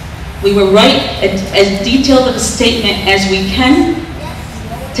press. We will write as detailed of a statement as we can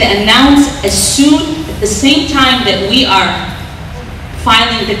to announce as soon, at the same time that we are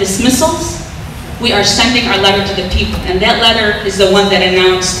filing the dismissals, we are sending our letter to the people. And that letter is the one that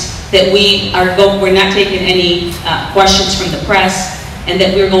announced that we're not taking any questions from the press, and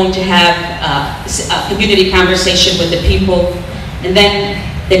that we're going to have a community conversation with the people, and then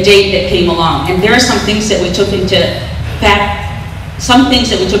the date that came along. And there are some things that we took into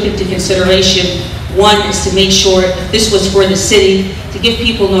consideration. One is to make sure that this was for the city, to give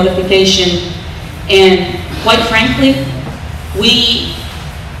people notification, and quite frankly, we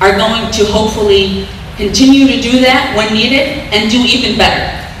are going to hopefully continue to do that when needed and do even better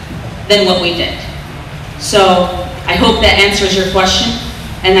than what we did. So I hope that answers your question,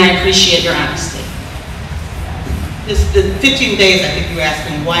 and I appreciate your honesty. The 15 days, I think you were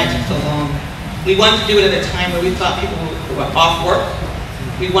asking why it took so long. We wanted to do it at a time where we thought people were off work.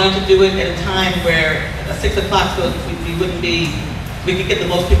 We wanted to do it at a time where 6 o'clock, so we could get the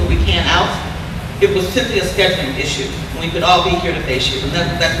most people we can out. It was simply a scheduling issue, and we could all be here to face you, and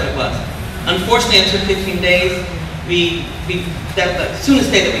that's what it was. Unfortunately, it took 15 days. That was the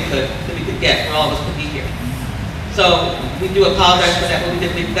soonest day that we could get, where all of us could be here. So we do apologize for that, but we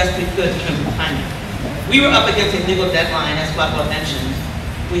did the best we could in terms of timing. We were up against a legal deadline, as Bob mentioned.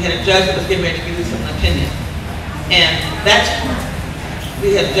 We had a judge that was getting ready to release an opinion, and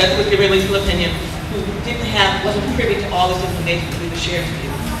we had a judge that was getting ready to release an opinion who wasn't privy to all this information that we were sharing with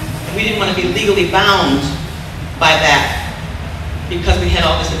you. We didn't want to be legally bound by that because we had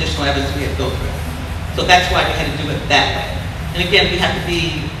all this additional evidence we had to go through. So that's why we had to do it that way. And again, we have to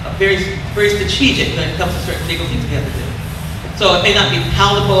be very, very strategic when it comes to certain legal things we have to do. So it may not be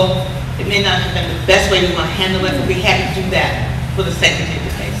palatable, it may not have been the best way we want to handle it, but we had to do that for the sanctity of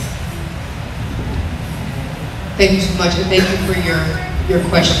the case. Thank you so much, and thank you for your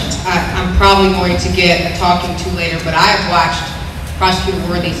questions. I'm probably going to get a talking to later, but I have watched Prosecutor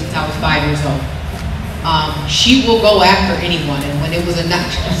Worthy since I was 5 years old. She will go after anyone, and when it was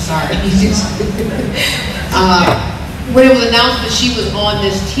announced, when it was announced that she was on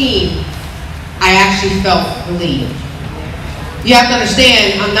this team, I actually felt relieved. You have to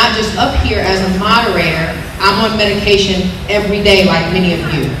understand, I'm not just up here as a moderator, I'm on medication every day like many of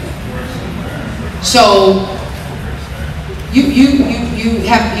you. So, you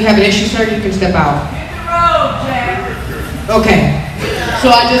have an issue, sir? You can step out. Okay. So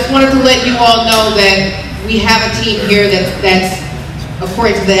I just wanted to let you all know that we have a team here that's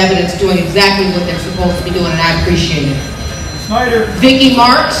according to the evidence, doing exactly what they're supposed to be doing, and I appreciate it. Snyder. Vicki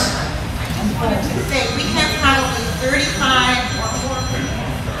Marks. I just wanted to say, we have probably 35 or more people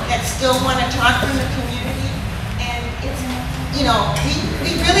that still want to talk from the community, and it's, you know,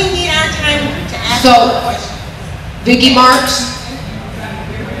 we really need our time to ask questions. Vicki Marks.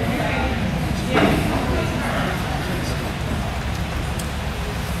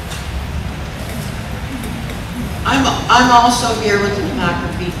 I'm also here with the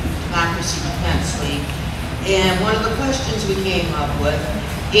Democracy Defense League, and one of the questions we came up with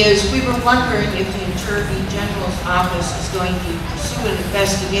is we were wondering if the Attorney General's office is going to pursue an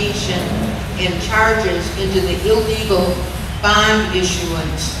investigation and charges into the illegal bond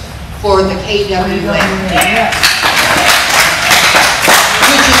issuance for the KWA,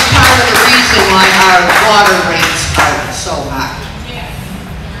 which is part of the reason why our water rates are so high.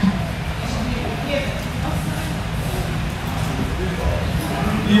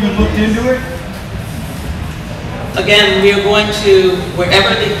 Even looked again, we are going to,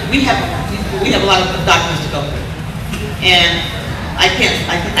 wherever, we have a lot of documents to go through. And I can't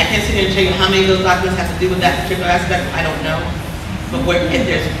sit here and tell you how many of those documents have to do with that particular aspect, I don't know. But if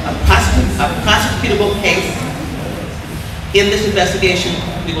there's a prosecutable case in this investigation,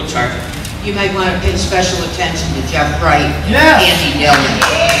 we will charge it. You might want to pay special attention to Jeff Wright, Yes. Andy Dillon.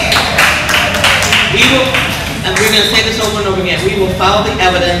 We will, and we're going to say this over and over again, we will follow the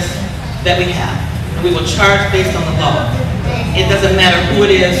evidence that we have. And we will charge based on the law. It doesn't matter who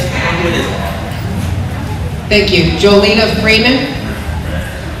it is or who it isn't. Thank you. Jolena Freeman.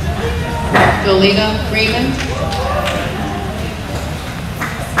 Jolena Freeman.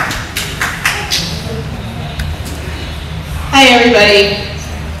 Hi everybody,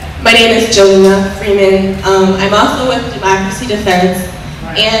 my name is Jolena Freeman. I'm also with Democracy Defense,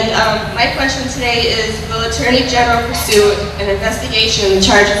 and my question today is, will Attorney General pursue an investigation in the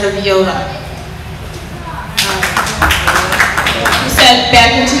charges of Viola? You said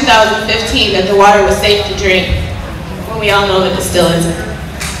back in 2015 that the water was safe to drink, when we all know that it still isn't.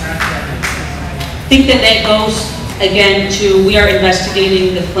 I think that goes again to, we are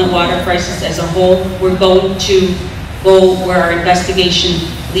investigating the Flint water crisis as a whole. We're going to go where our investigation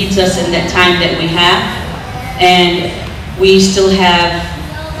leads us in that time that we have, and we still have,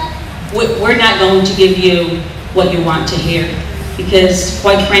 we're not going to give you what you want to hear, because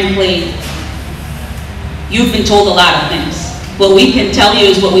quite frankly, you've been told a lot of things. What we can tell you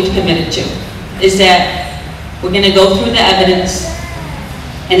is what we've committed to, is that we're going to go through the evidence,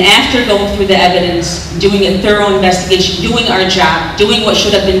 and after going through the evidence, doing a thorough investigation, doing our job, doing what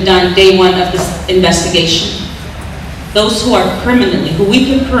should have been done day one of this investigation, those who are criminally, who we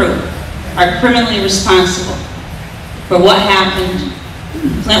can prove, are criminally responsible for what happened,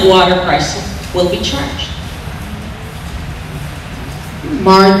 Flint water crisis, will be charged.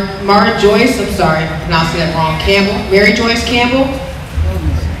 Mara Joyce, I'm sorry, I'm pronouncing that wrong, Campbell. Mary Joyce Campbell.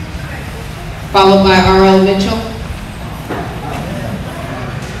 Followed by R.L. Mitchell.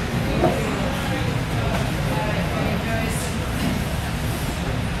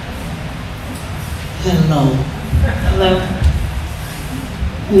 Hello. Hello.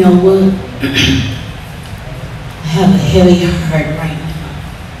 You know what? I have a heavy heart right now.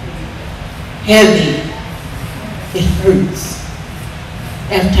 Heavy. It hurts.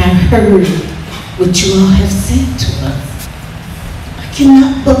 After I heard what you all have said to us, I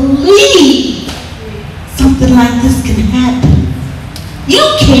cannot believe something like this can happen. You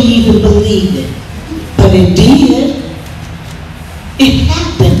can't even believe it, but it did. It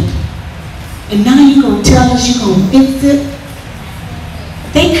happened. And now you're going to tell us you're going to fix it?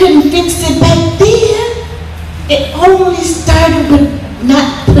 They couldn't fix it back then. It only started with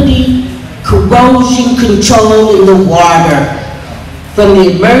not putting corrosion control in the water from the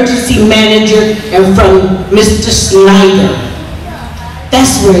emergency manager and from Mr. Snyder.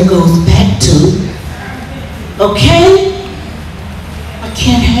 That's where it goes back to. Okay? I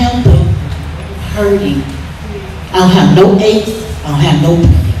can't help it. I'm hurting. I don't have no aches. I don't have no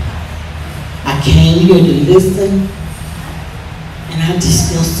pain. I came here to listen, and I just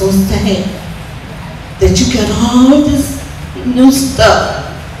feel so sad that you got all this new stuff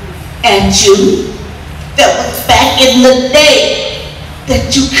at you that was back in the day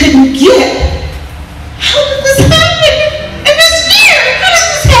that you couldn't get. How did this happen in this year? How does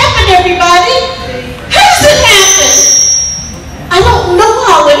this happen, everybody? How does it happen? I don't know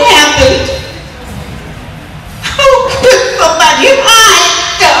how it happened. How could somebody hide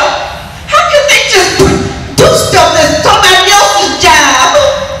stuff? How can they just do stuff that's somebody else's job?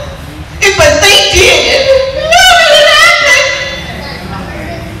 But they did it. How did it happen?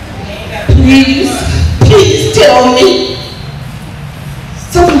 Please, please tell me.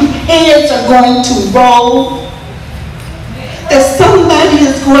 Some heads are going to roll. That somebody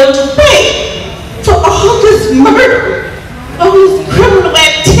is going to pay for all this murder, all this criminal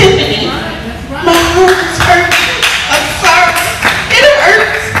activity. My heart is hurting. I'm sorry. It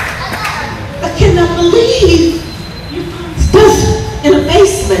hurts. I cannot believe you found stuff in a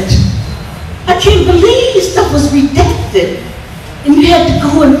basement. I can't believe stuff was redacted and you had to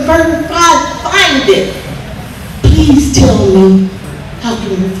go and find it. Please tell me, how can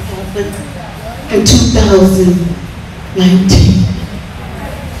this happen in 2019?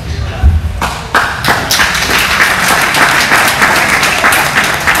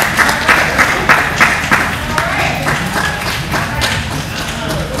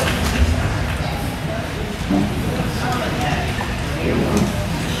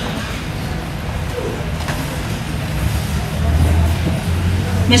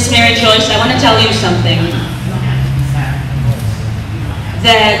 Miss Mary Joyce, I want to tell you something.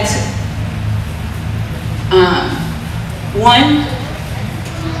 That One,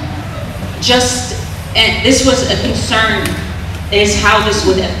 and this was a concern, is how this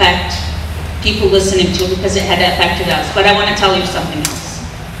would affect people listening to it, because it had affected us. But I want to tell you something else.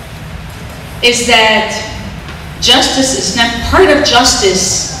 Is that justice is not, part of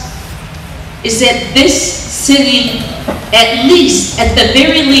justice is that this city, at the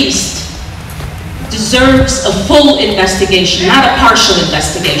very least, deserves a full investigation, not a partial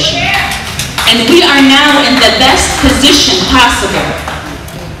investigation. And we are now in the best position possible.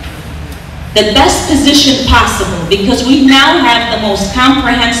 The best position possible, because we now have the most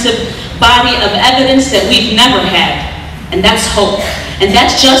comprehensive body of evidence that we've never had. And that's hope. And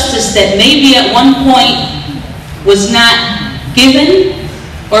that's justice that maybe at one point was not given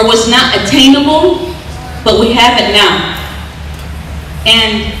or was not attainable, but we have it now.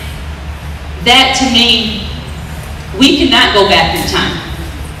 And that, to me, we cannot go back in time.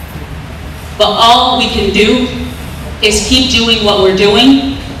 But all we can do is keep doing what we're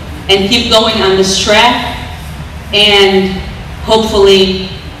doing and keep going on this track, and hopefully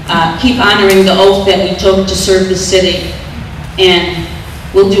keep honoring the oath that we took to serve the city. And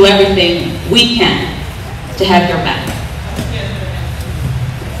we'll do everything we can to have your back.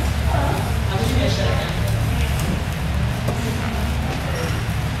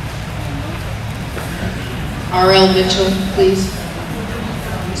 R.L. Mitchell, please.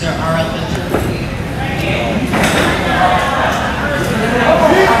 Is there R.L. Mitchell?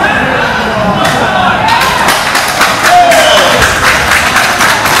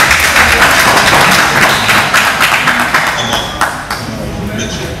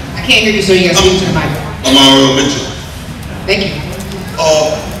 I can't hear you, so you gotta speak to the mic. I'm R.L. Mitchell. Thank you.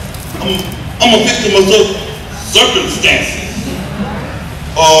 I'm a victim of circumstances.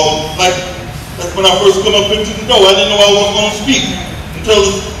 Like when I first come up into the door, I didn't know I was going to speak until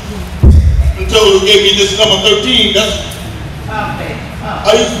they gave me this number 13. I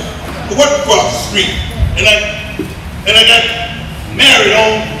used to work across the street, and I got married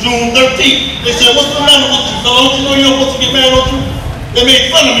on June 13th. They said, "What's the matter with you, fellow? Don't you know you're supposed to get married, don't you?" They made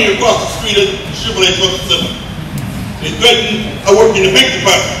fun of me across the street at Chevrolet Truck Assembly. They threatened. I worked in the bank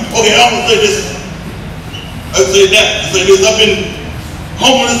department. Okay, I'm gonna say this. I say that. I say this. I've been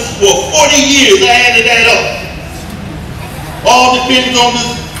homeless for 40 years. I added that up. All depends on this.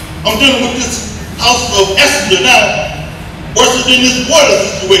 I'm dealing with this house of Esther now, worse than this water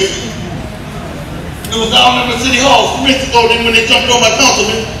situation. It was down in the city hall 2 minutes ago. Then when they jumped on my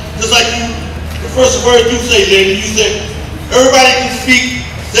councilman, just like you, the first word you say, lady, you said everybody can speak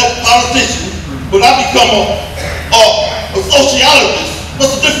except politicians, but I become a sociologist.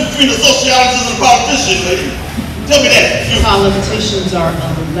 What's the difference between a sociologist and a politician, lady? Tell me that. Politicians are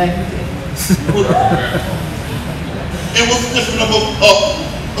elected. And what's the difference of a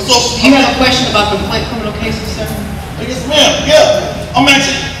sociologist? You have a question about the criminal cases, sir? Yes, ma'am. Yeah. I'm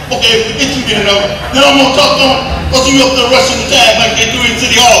actually, okay, forget you getting over. Then I'm going to talk on, because you up there rushing the time like they do in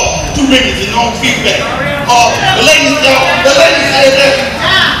City Hall. 2 minutes and no feedback. The lady said that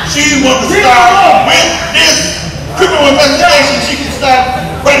she wanted to start with this criminal investigation. She can start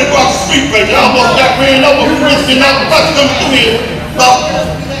right across the street right there. I almost got ran over for risking out the bus coming through here.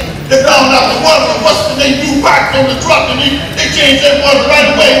 They found out the water was busting. They do parts on the truck and they changed that water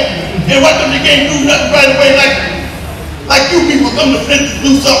right away. And why come they can't do nothing right away like you people come to Flint to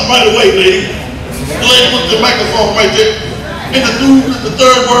do something right away, lady? The lady with the microphone right there. And the dude with the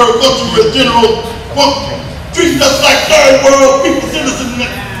third world country with general treating us like third world people, citizens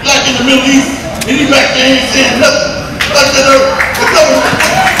like in the Middle East. And he back there ain't saying nothing. Like the government.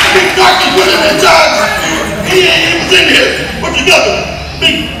 Big Darky put him in charge. He was in here with the government.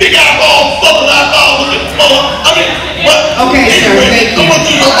 Big eyeball, full of eyeballs. I mean, but okay, anyway, I want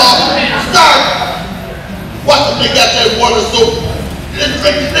you to start watching. They got that water so they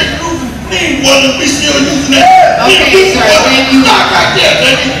using clean water. We still using that. Okay, sir. Thank you. Start right there,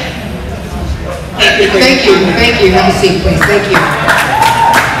 baby. Thank you. Thank you. Have a seat, please. Thank you.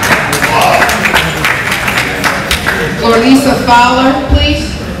 Lisa Fowler, please.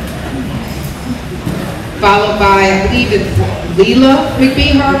 Followed by, I believe it's Leila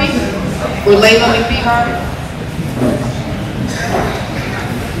McBee Harvey, or Layla McBee Harvey.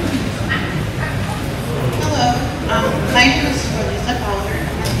 Hello, my name is Lisa Fowler.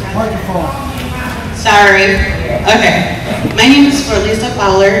 Sorry. Okay. My name is Lisa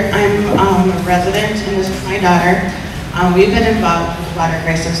Fowler. I'm a resident, and this is my daughter. We've been involved with water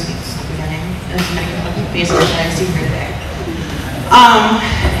crisis since the beginning, as many of the faces that I see here today.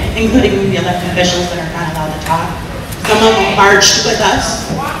 Including the elected officials that are not allowed to talk. Some of them marched with us,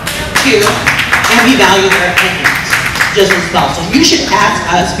 too, and we value their opinions. just as well. So you should ask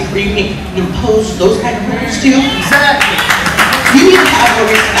us before you impose those kind of rules too. Exactly. You need to have more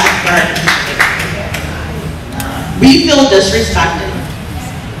respect for our community. We feel disrespected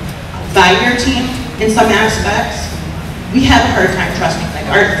by your team in some aspects. We have a hard time trusting, like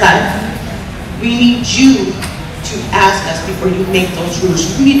Art said. We need you to ask us before you make those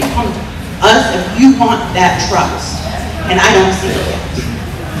rules. You need to come to us if you want that trust. And I don't see it yet.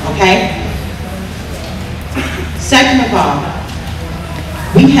 Okay? Second of all,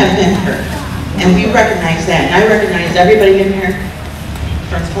 we have been hurt. And we recognize that. And I recognize everybody in here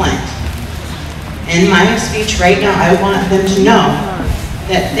from Flint. In my speech right now, I want them to know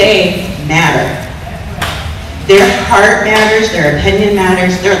that they matter. Their heart matters, their opinion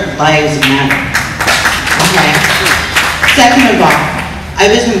matters, their lives matter. Okay? Second of all, I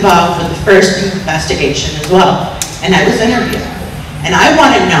was involved with the first investigation as well, and I was interviewed. And I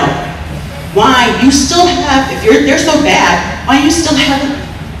want to know why you still have, if they're so bad, why you still have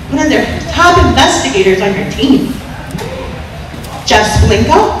one of their top investigators on your team? Jeff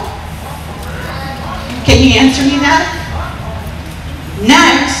Splinko? Can you answer me that?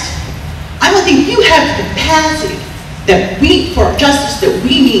 Next, I don't think you have the capacity for justice that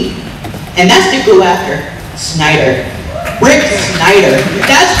we need, and that's to go after Snyder. Rick Snyder.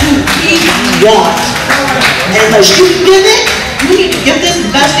 That's who we want. And unless you give it, you need to give this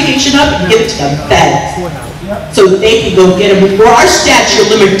investigation up and give it to the feds so that they can go get him before our statute of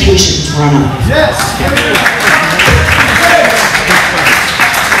limitations run out. Yes.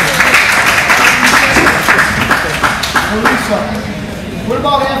 Marisa, what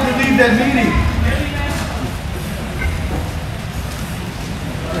about after you leave that meeting?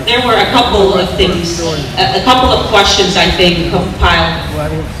 There were a couple of things, a couple of questions I think compiled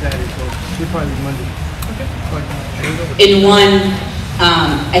in one.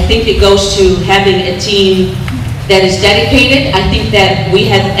 I think it goes to having a team that is dedicated. I think that we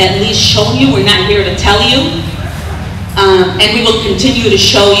have at least shown you, we're not here to tell you, and we will continue to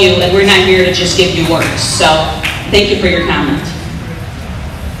show you, and we're not here to just give you words. So thank you for your comment.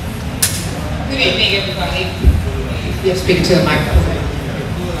 Good evening, everybody. You're speaking to the microphone.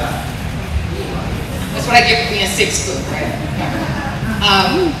 That's what I get for being 6 foot, right?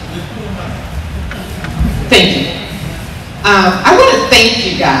 Thank you. I want to thank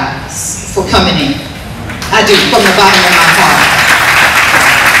you guys for coming in. I do, from the bottom of my heart.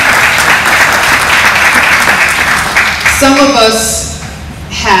 Some of us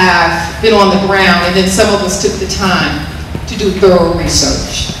have been on the ground, and then some of us took the time to do thorough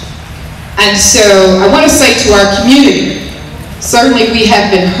research. And so I want to say to our community, certainly we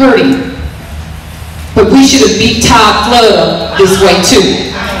have been hurting, but we should have beat Todd Flood up this way too.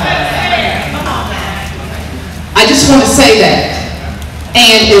 I just want to say that.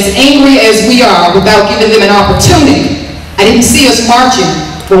 And as angry as we are without giving them an opportunity, I didn't see us marching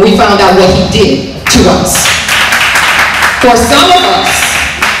when we found out what he did to us. For some of us,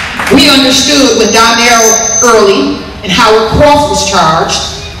 we understood when Donnell Early and Howard Croft was charged,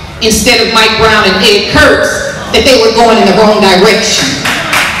 instead of Mike Brown and Ed Kurtz, that they were going in the wrong direction.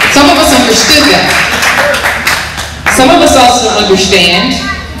 Some of us understood that. Some of us also understand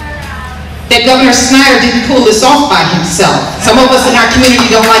that Governor Snyder didn't pull this off by himself. Some of us in our community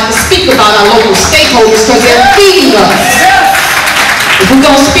don't like to speak about our local stakeholders because they're feeding us. If we're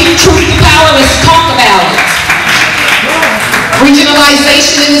going to speak truth to power, let's talk about it.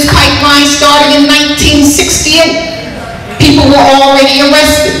 Regionalization in this pipeline started in 1968. People were already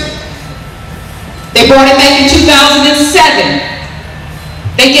arrested. They brought it back in 2007.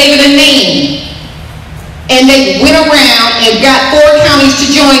 They gave it a name. And they went around and got 4 counties to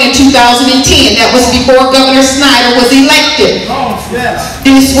join in 2010. That was before Governor Snyder was elected.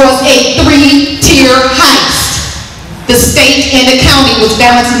 This was a 3-tier heist. The state and the county was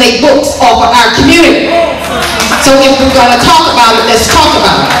balancing their books off of our community. So if we're going to talk about it, let's talk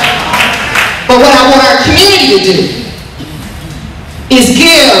about it. But what I want our community to do is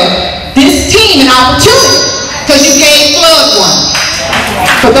give this team an opportunity, because you gave Flood one.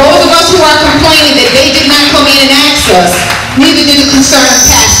 For those of us who are complaining that they did not come in and ask us, neither did the concerned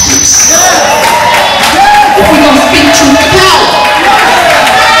pastors. If we're going to speak truth to power.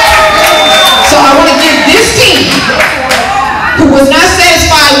 So I want to give this team, who was not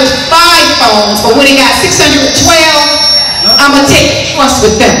satisfied with 5 phones, but when it got 612, I'm going to take trust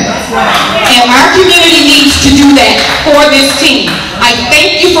with them. And our community needs to do that for this team. I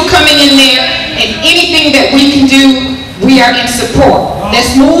thank you for coming in there, and anything that we can do, we are in support.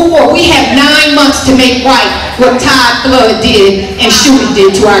 Let's move forward. We have 9 months to make right what Todd Flood did and Shuli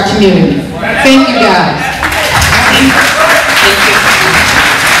did to our community. Thank you, guys. Thank you.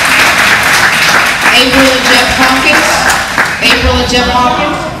 April and Jeff Hawkins. Jeff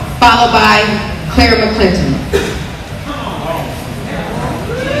Hawkins, followed by Claire McClinton.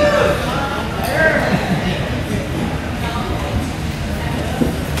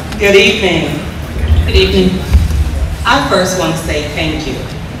 Good evening. Good evening. I first want to say thank you.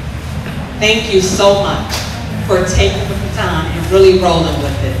 Thank you so much for taking the time and really rolling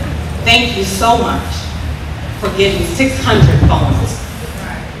with it. Thank you so much for getting 600 phones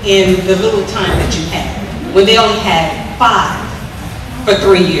in the little time that you had, when they only had 5 for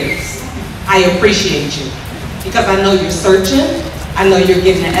 3 years. I appreciate you because I know you're searching, I know you're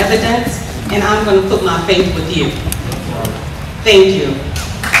getting the evidence, and I'm going to put my faith with you. Thank you.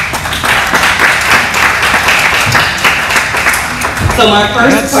 So my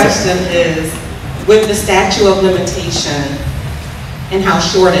first question is, with the statute of limitation and how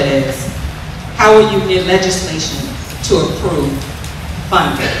short it is, how will you get legislation to approve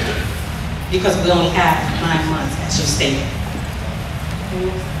funding? Because we only have 9 months, as you stated.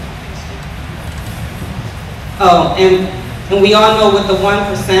 Oh, and we all know with the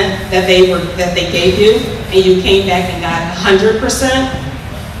 1% that they gave you, and you came back and got 100%,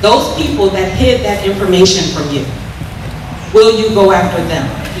 those people that hid that information from you, will you go after them?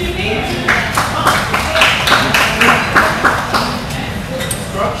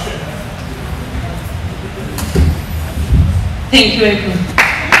 Thank you, April.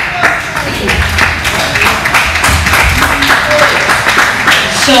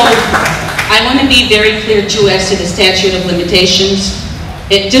 So, I want to be very clear too as to the statute of limitations.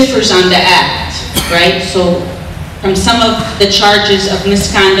 It differs on the act, right? So, from some of the charges of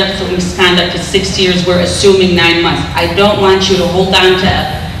misconduct, so misconduct is 6 years, we're assuming 9 months. I don't want you to hold on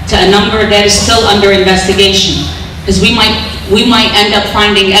to a number that is still under investigation, because we might end up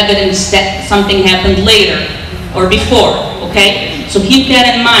finding evidence that something happened later or before, okay? So keep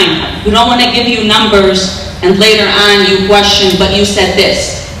that in mind. We don't want to give you numbers and later on you question, but you said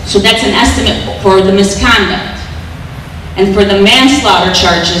this. So that's an estimate for the misconduct. And for the manslaughter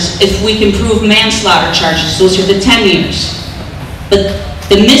charges, if we can prove manslaughter charges, those are the 10 years. But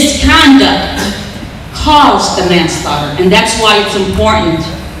the misconduct caused the manslaughter, and that's why it's important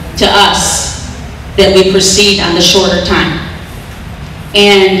to us that we proceed on the shorter time.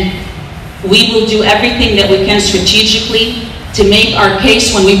 And we will do everything that we can strategically to make our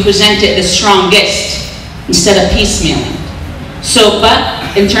case when we present it the strongest, instead of piecemealing. So, but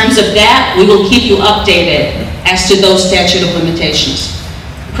in terms of that, we will keep you updated as to those statute of limitations.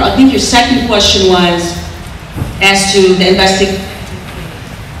 I think your second question was as to the investigation.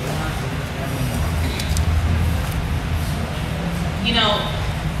 You know,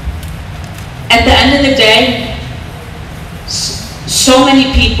 at the end of the day, so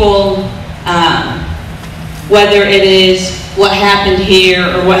many people, whether it is what happened here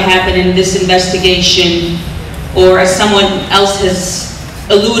or what happened in this investigation, or as someone else has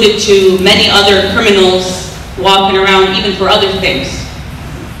alluded to, many other criminals walking around even for other things.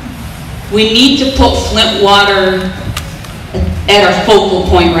 We need to put Flint water at our focal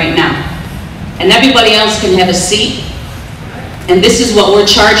point right now. And everybody else can have a seat. And this is what we're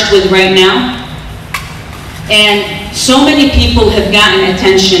charged with right now. And so many people have gotten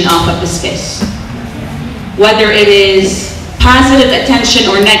attention off of this case. Whether it is positive attention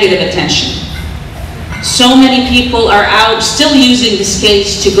or negative attention. So many people are out still using this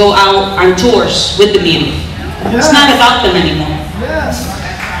case to go out on tours with the media. It's not about them anymore.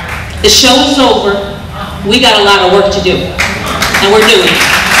 The show is over. We got a lot of work to do, and we're doing it.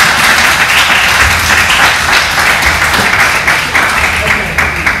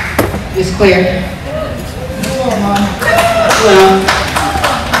 Ms. Claire. Well,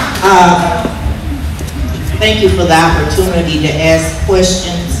 thank you for the opportunity to ask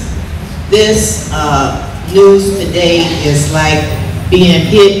questions. This news today is like being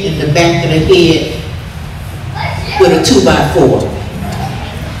hit in the back of the head with a 2x4.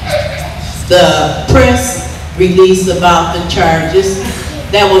 The press release about the charges,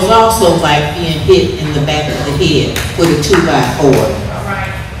 that was also like being hit in the back of the head with a 2x4.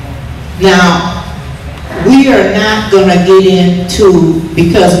 Now, we are not going to get into,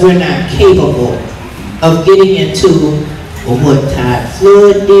 because we're not capable of getting into what Todd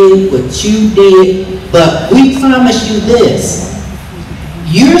Floyd did, what you did, but we promise you this.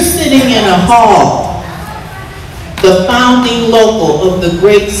 You're sitting in a hall, the founding local of the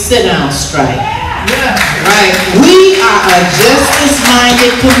great sit-down strike. Right? We are a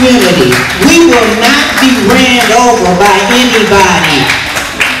justice-minded community. We will not be ran over by anybody.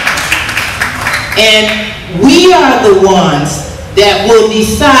 And we are the ones that will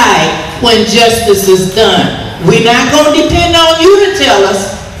decide when justice is done. We're not going to depend on you to tell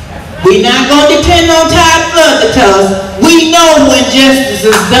us. We're not going to depend on Todd Flood to tell us. We know when justice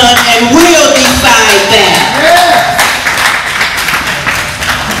is done and we'll decide that.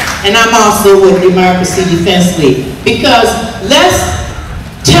 And I'm also with Democracy Defense League. Because let's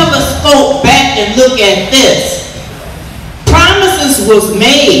telescope back and look at this. Promises was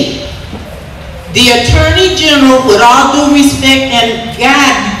made. The Attorney General, with all due respect, and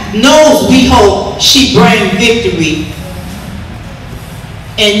God knows we hope she bring victory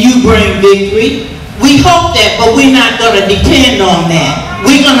and you bring victory. We hope that, but we're not going to depend on that.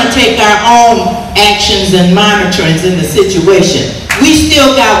 We're going to take our own actions and monitorings in the situation. We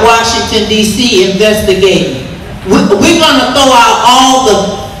still got Washington, D.C. investigating. We're going to throw out all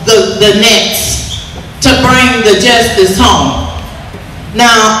the nets to bring the justice home.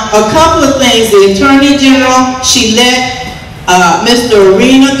 Now, a couple of things. The Attorney General, she let Mr.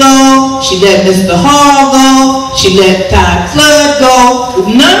 Arena go, she let Mr. Hall go, she let Todd Flood go.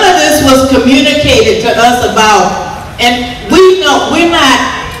 None of this was communicated to us about, and we know, we're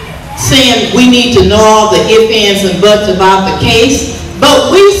not saying we need to know all the ifs, ands, and buts about the case,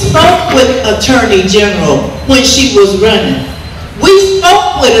 but we spoke with Attorney General when she was running. We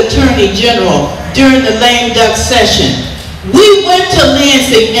spoke with Attorney General during the lame duck session. We went to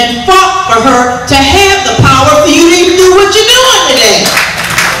Lansing and fought for her to have the power for you to even do what you're doing today.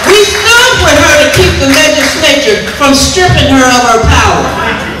 We stood with her to keep the legislature from stripping her of her power.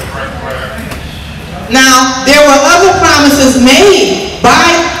 Now, there were other promises made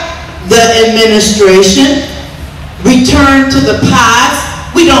by the administration. Return to the pods.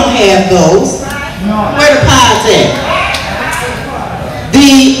 We don't have those. Where the pods at?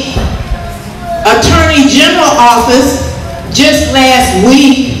 The Attorney General office just last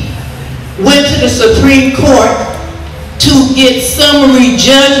week went to the Supreme Court to get summary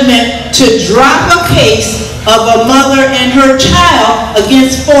judgment to drop a case of a mother and her child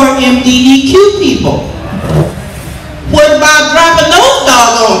against 4 MDEQ people. What about dropping those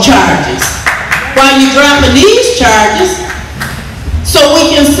doggone charges? Why are you dropping these charges? So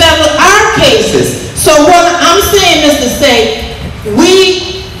we can settle our cases. So what I'm saying is to say,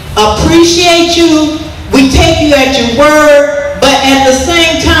 we appreciate you, we take you at your word, but at the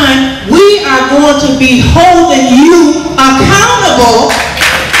same time, we are going to be holding you accountable,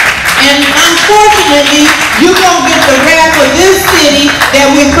 and unfortunately, you're going to get the rap of this city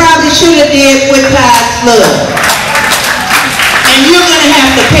that we probably should have did with Todd Flood. And you're going to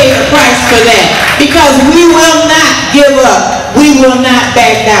have to pay the price for that, because we will not give up. We will not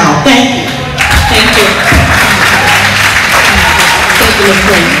back down. Thank you. Thank you. Thank you, Ms.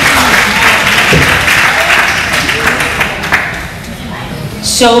 Clinton.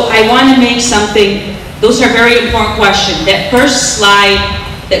 So I want to make something, those are very important questions. That first slide,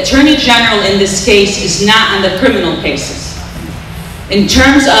 the Attorney General in this case is not on the criminal cases. In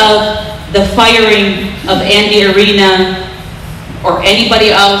terms of the firing of Andy Arena or anybody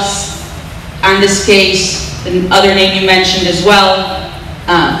else on this case, the other name you mentioned as well,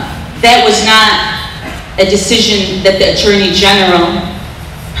 that was not a decision that the Attorney General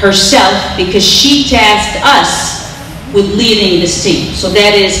herself, because she tasked us with leading this team. So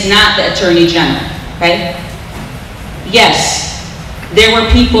that is not the Attorney General, okay? Yes, there were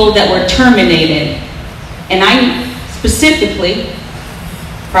people that were terminated, and I specifically,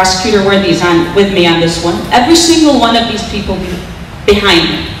 Prosecutor Worthy is on with me on this one, every single one of these people behind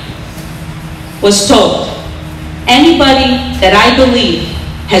me was told, anybody that I believe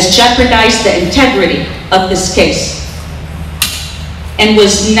has jeopardized the integrity of this case and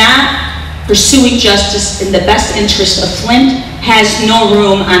was not pursuing justice in the best interest of Flint has no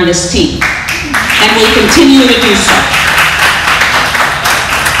room on this team and will continue to do so.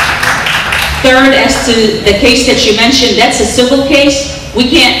 Third, as to the case that you mentioned, that's a civil case. We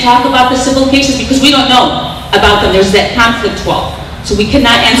can't talk about the civil cases because we don't know about them. There's that conflict wall. So we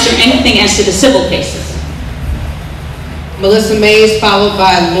cannot answer anything as to the civil cases. Melissa Mays, followed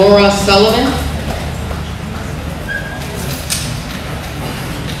by Laura Sullivan.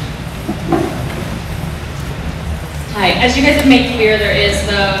 Hi. As you guys have made clear, there is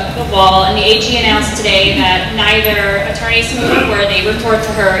the wall, and the AG announced today that neither Attorney Smoot or Worthy report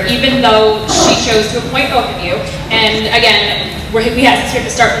to her, even though she chose to appoint both of you. And again, we have to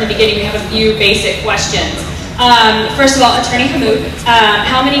start from the beginning. We have a few basic questions. First of all, Attorney Hammoud,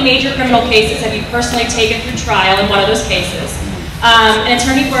 how many major criminal cases have you personally taken through trial in one of those cases? And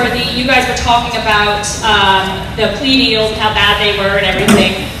Attorney Worthy, you guys were talking about the plea deals and how bad they were and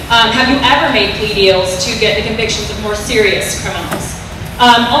everything. Have you ever made plea deals to get the convictions of more serious criminals?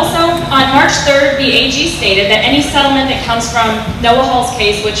 Also, on March 3rd, the AG stated that any settlement that comes from Noah Hall's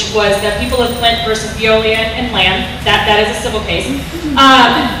case, which was the people of Flint versus Veolia and Land, that is a civil case,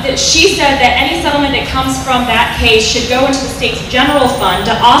 she said that any settlement that comes from that case should go into the state's general fund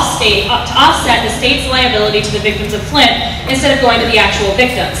to offset the state's liability to the victims of Flint instead of going to the actual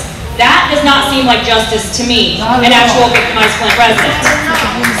victims. That does not seem like justice to me, an actual victimized Flint resident.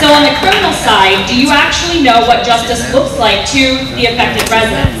 So on the criminal side, do you actually know what justice looks like to the affected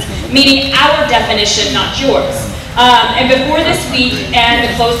residents? Meaning our definition, not yours. And before this week and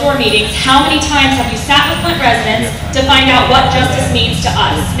the closed-door meetings, how many times have you sat with Flint residents to find out what justice means to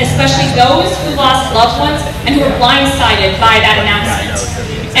us, especially those who lost loved ones and who were blindsided by that announcement?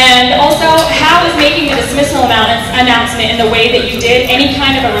 And also, how is making the dismissal announcement in the way that you did any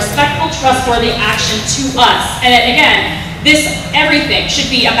kind of a respectful, trustworthy action to us? And again, everything should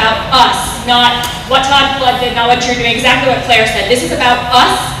be about us, not what Todd Flood did, not what you're doing, exactly what Claire said. This is about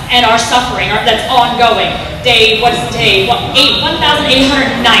us and our suffering that's ongoing. Day 1,890.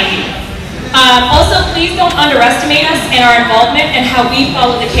 Also, please don't underestimate us and our involvement and how we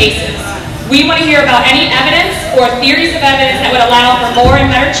follow the cases. We want to hear about any evidence or theories of evidence that would allow for more and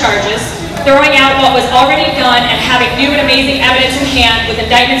better charges, throwing out what was already done and having new and amazing evidence in hand with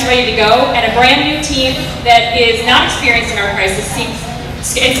indictments ready to go, and a brand new team that is not experienced in our crisis.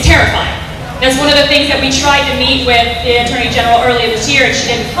 It's terrifying. That's one of the things that we tried to meet with the Attorney General earlier this year, and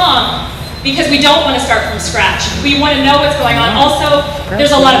she didn't come because we don't want to start from scratch. We want to know what's going on. Also,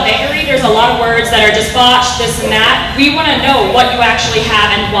 there's a lot of vagary, there's a lot of words that are just botched, this and that. We want to know what you actually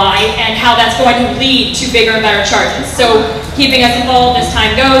have and why, and how that's going to lead to bigger and better charges. So keeping us involved as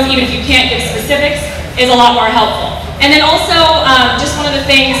time goes, even if you can't give specifics, is a lot more helpful. And then also, just one of the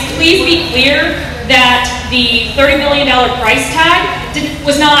things, please be clear that the $30 million price tag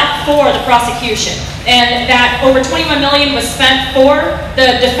was not for the prosecution, and that over $21 million was spent for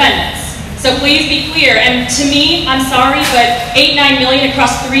the defendants. So please be clear, and to me, I'm sorry, but $8-9 million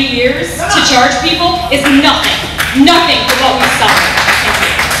across 3 years to charge people is nothing. Nothing for what we suffered.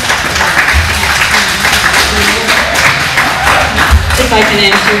 If I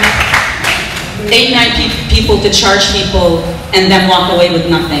can answer, 8-9 people to charge people and then walk away with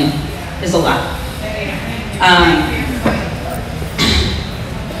nothing is a lot.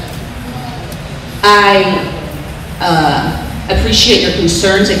 I appreciate your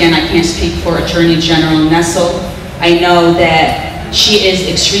concerns. Again, I can't speak for Attorney General Nessel. I know that she is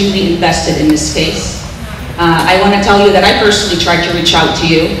extremely invested in this case. I want to tell you that I personally tried to reach out to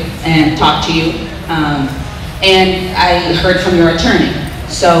you and talk to you, and I heard from your attorney.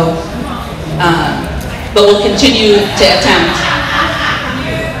 So, but we'll continue to attempt.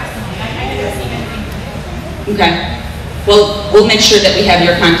 Okay. Well, we'll make sure that we have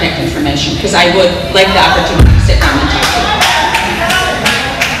your contact information, because I would like the opportunity to sit down and talk to you.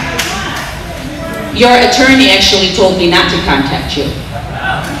 Your attorney actually told me not to contact you.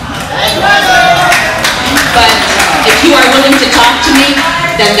 But if you are willing to talk to me,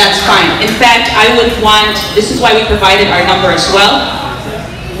 then that's fine. In fact, I would want, this is why we provided our number as well.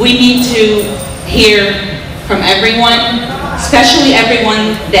 We need to hear from everyone, especially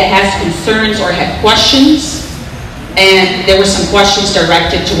everyone that has concerns or had questions. And there were some questions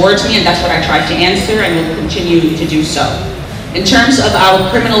directed towards me, and that's what I tried to answer, and will continue to do so. In terms of our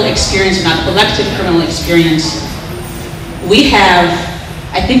criminal experience and our collective criminal experience, we have,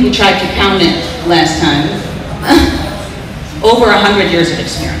 I think we tried to count it last time, over 100 years of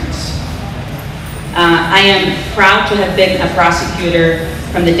experience. I am proud to have been a prosecutor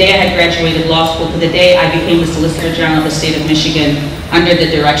from the day I had graduated law school to the day I became the Solicitor General of the state of Michigan under the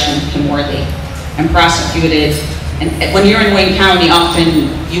direction of Kim Worthy, and prosecuted. And when you're in Wayne County,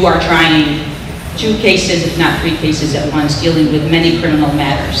 often you are trying 2 cases, if not 3 cases at once, dealing with many criminal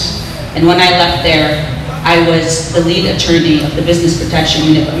matters. And when I left there, I was the lead attorney of the Business Protection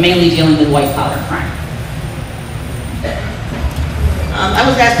Unit, but mainly dealing with white-collar crime. I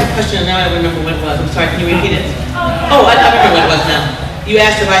was asked a question, and now I don't remember what it was. I'm sorry, can you repeat it? Oh, I remember what it was now. You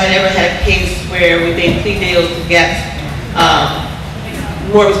asked if I had ever had a case where we made plea deals to get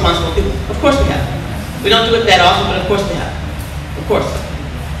more responsible people. Of course we have. We don't do it that often, but of course we have. Of course.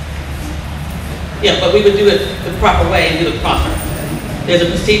 Yeah, but we would do it the proper way and do it proper. There's a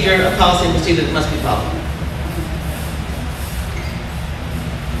procedure, a policy and procedure that must be followed.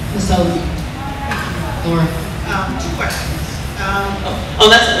 Ms. Sullivan. Laura. 2 questions.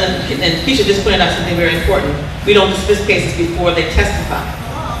 And Keisha just pointed out something very important. We don't dismiss cases before they testify.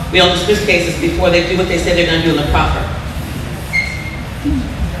 We don't dismiss cases before they do what they say they're going to do in the proper.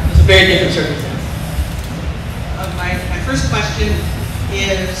 It's a very different circumstance. My first question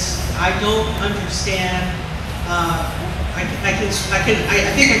is, I don't understand I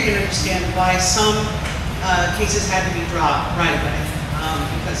think I can understand why some cases had to be dropped right away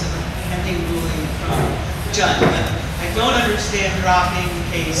because of the pending ruling from the judge. But I don't understand dropping the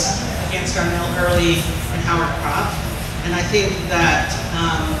case against Darnell Early and Howard Croft. And I think that,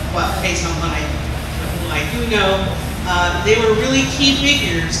 based on what I do know, they were really key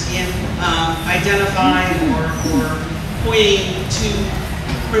figures in identifying or pointing to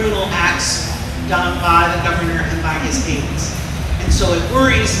criminal acts done by the governor and by his aides. And so it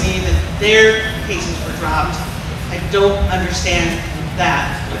worries me that their cases were dropped. I don't understand that.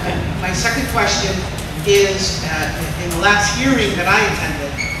 My second question is, in the last hearing that I attended,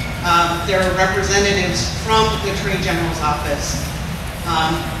 there were representatives from the Attorney General's office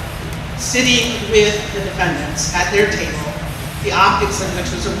sitting with the defendants at their table, the optics of which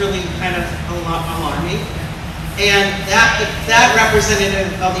was really kind of alarming. And that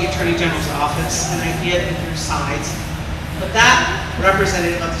representative of the Attorney General's office, and I get at their sides, but that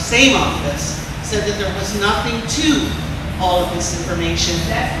representative of the same office said that there was nothing to all of this information,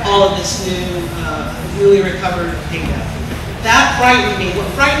 all of this new, newly recovered data. That frightened me. What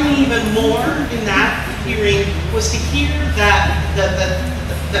frightened me even more in that hearing was to hear that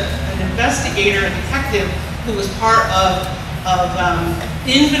an investigator, a detective who was part of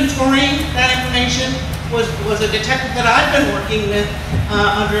inventorying that information was a detective that I've been working with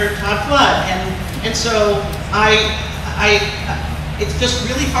under Todd Flood, and so it's just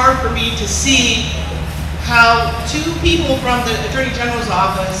really hard for me to see how two people from the Attorney General's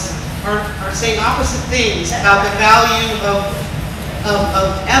office are saying opposite things about the value of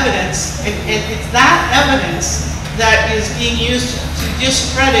evidence, and it's that evidence that is being used to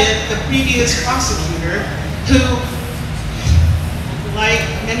discredit the previous prosecutor who, like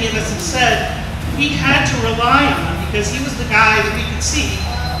many of us have said, we had to rely on because he was the guy that we could see,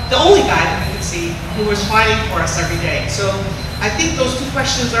 the only guy that we could see who was fighting for us every day. So I think those two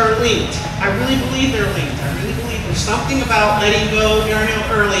questions are linked. I really believe they're linked. I really believe there's something about letting go of Darnell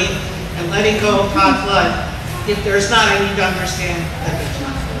Early and letting go of Todd Flood. If there's not, I need to understand that there's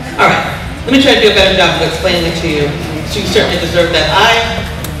not. All right, let me try to do a better job of explaining it to you. So you certainly deserve that. I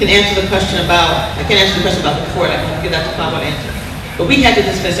can answer the question about the court. I can give that to Bob to answer. But we had to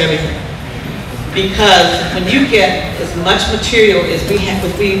dismiss everything. Because when you get as much material as we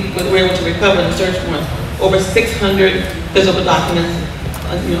were able to recover in the search warrant, over 600 physical documents,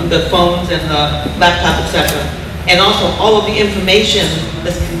 the phones and the laptops, etc., and also all of the information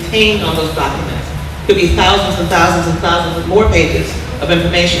that's contained on those documents. Could be thousands and thousands and thousands of more pages of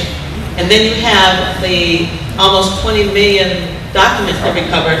information. And then you have the almost 20 million documents that we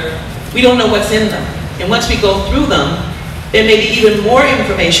recovered. We don't know what's in them. And once we go through them, there may be even more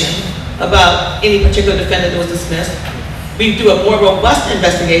information about any particular defendant that was dismissed. We do a more robust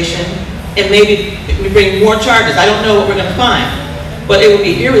investigation and maybe we bring more charges. I don't know what we're going to find, but it would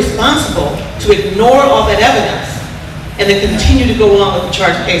be irresponsible to ignore all that evidence and then continue to go on with the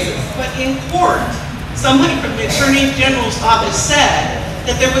charged cases. But in court, somebody from the Attorney General's office said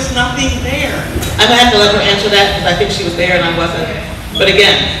that there was nothing there. I'm going to have to let her answer that because I think she was there and I wasn't. But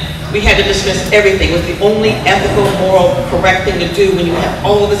again, we had to dismiss everything. It was the only ethical, moral, correct thing to do when you have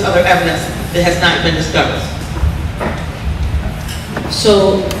all of this other evidence that has not been discovered.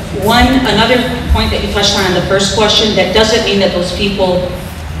 So another point that you touched on in the first question, that doesn't mean that those people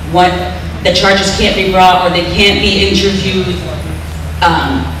the charges can't be brought or they can't be interviewed.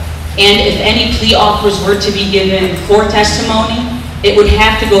 And if any plea offers were to be given for testimony, it would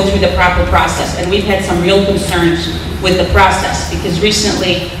have to go through the proper process. And we've had some real concerns with the process because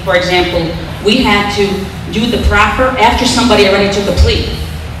recently, for example, we had to do the proper after somebody already took a plea,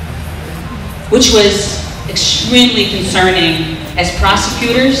 which was extremely concerning as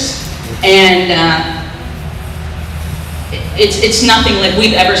prosecutors, and it's nothing like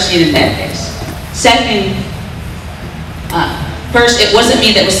we've ever seen in that case. Second, first, it wasn't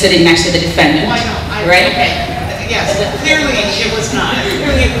me that was sitting next to the defendant, right? Okay. Yes, clearly it was not.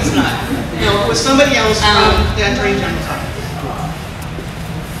 Clearly it was not. No, it was somebody else from the Attorney General's office.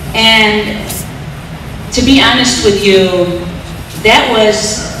 And to be honest with you, that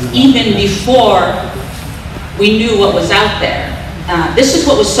was even before we knew what was out there. This is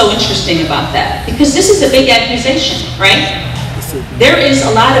what was so interesting about that, because this is a big accusation, right? There is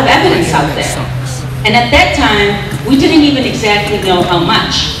a lot of evidence out there. And at that time, we didn't even exactly know how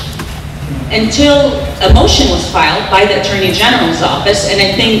much, until a motion was filed by the Attorney General's office, and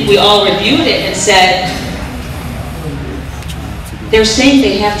I think we all reviewed it and said, they're saying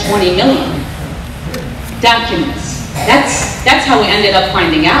they have 20 million documents. That's how we ended up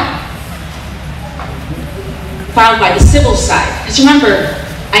finding out. Filed by the civil side. Because remember,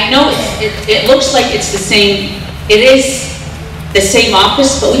 I know it looks like it's the same It is the same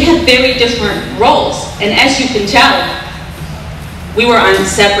office, but we have very different roles. And as you can tell, we were on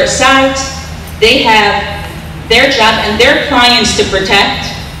separate sides. They have their job and their clients to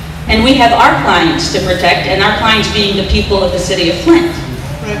protect, and we have our clients to protect, and our clients being the people of the city of Flint.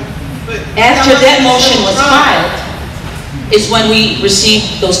 After that motion was filed is when we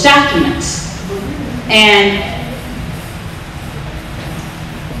received those documents. And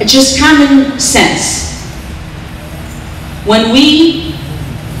just common sense. When we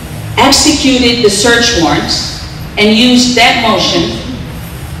executed the search warrants and used that motion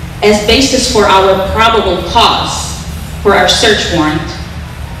as basis for our probable cause for our search warrant,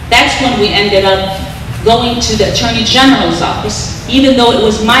 that's when we ended up going to the Attorney General's office, even though it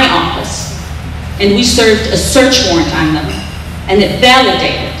was my office, and we served a search warrant on them, and it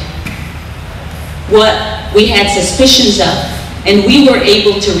validated what we had suspicions of, and we were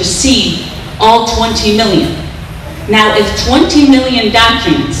able to receive all 20 million. Now, if 20 million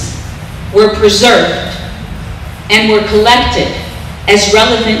documents were preserved and were collected as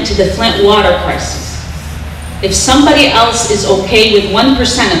relevant to the Flint water crisis, if somebody else is okay with 1%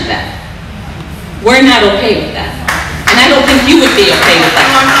 of that, we're not okay with that. And I don't think you would be okay with that.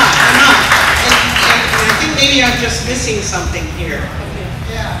 No, I'm not. And I think maybe I'm just missing something here.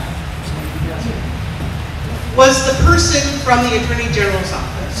 Was the person from the Attorney General's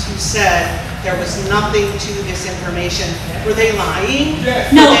office who said there was nothing to this information, were they lying?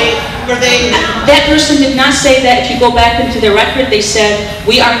 No. Were they? That person did not say that. If you go back into the record, they said,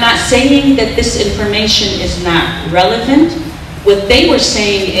 we are not saying that this information is not relevant. What they were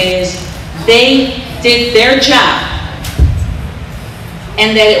saying is they did their job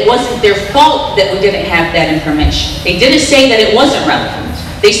and that it wasn't their fault that we didn't have that information. They didn't say that it wasn't relevant.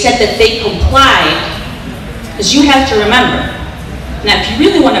 They said that they complied, because you have to remember, now, if you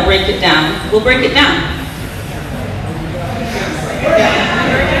really want to break it down, we'll break it down.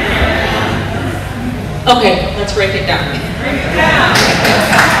 Okay, let's break it down.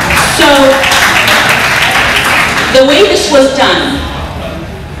 So, the way this was done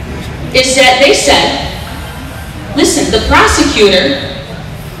is that they said, listen, the prosecutor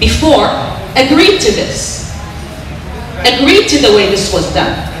before agreed to this, agreed to the way this was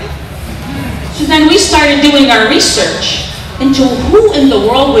done. So then we started doing our research into who in the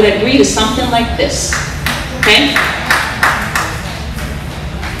world would agree to something like this, okay?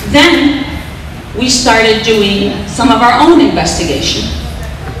 Then we started doing some of our own investigation.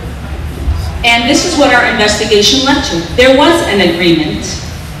 And this is what our investigation led to. There was an agreement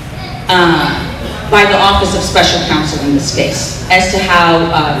by the Office of Special Counsel in this case as to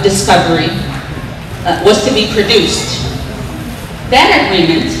how discovery was to be produced. That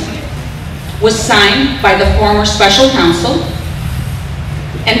agreement was signed by the former special counsel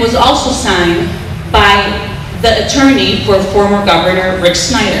and was also signed by the attorney for former Governor Rick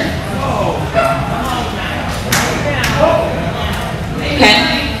Snyder. Okay?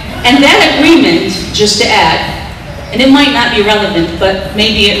 And that agreement, just to add, and it might not be relevant, but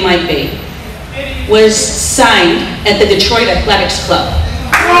maybe it might be, was signed at the Detroit Athletics Club.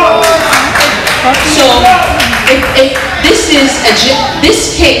 So, if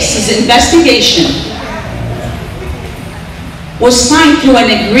this case's investigation was signed through an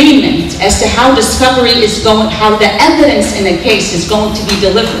agreement as to how discovery is going, how the evidence in a case is going to be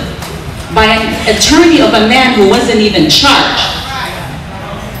delivered by an attorney of a man who wasn't even charged.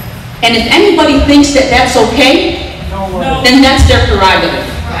 And if anybody thinks that that's okay, then that's their prerogative.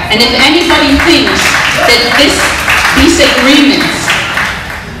 And if anybody thinks that these agreements,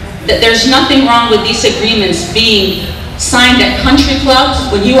 that there's nothing wrong with these agreements being signed at country clubs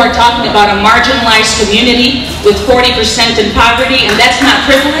when you are talking about a marginalized community with 40% in poverty, and that's not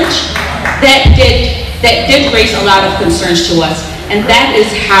privilege, that did raise a lot of concerns to us. And that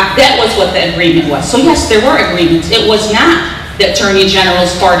was what the agreement was. So yes, there were agreements. It was not the Attorney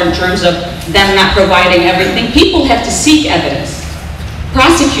General's part in terms of them not providing everything. People have to seek evidence.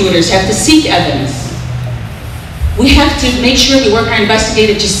 Prosecutors have to seek evidence. We have to make sure we work our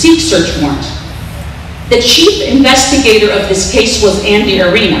investigator to seek search warrants. The chief investigator of this case was Andy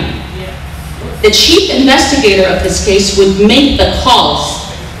Arena. The chief investigator of this case would make the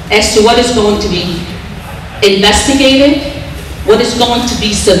calls as to what is going to be investigated, what is going to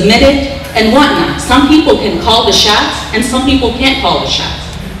be submitted, and whatnot. Some people can call the shots, and some people can't call the shots.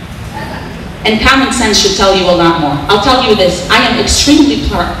 And common sense should tell you a lot more. I'll tell you this, I am extremely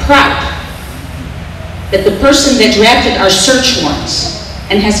proud that the person that drafted our search warrants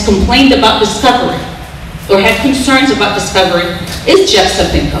and has complained about discovery, or had concerns about discovery, is Jeff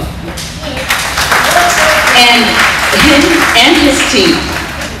Sapinko. And him and his team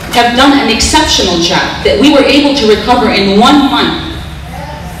have done an exceptional job, that we were able to recover in 1 month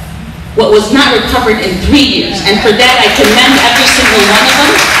what was not recovered in 3 years. And for that, I commend every single one of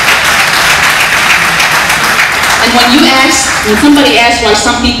them. And when somebody asks why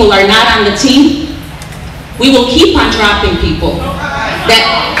some people are not on the team, we will keep on dropping people. That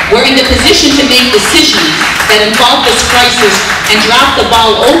we're in the position to make decisions that involve this crisis and drop the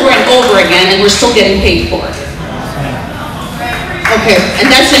ball over and over again, and we're still getting paid for it. Okay. And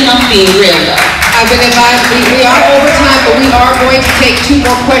that's enough being real, though. I've been advised, we are over time, but we are going to take 2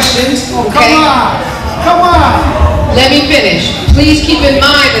 more questions, okay? Come on! Let me finish. Please keep in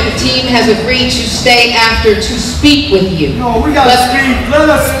mind that the team has agreed to stay after to speak with you. No, we gotta speak.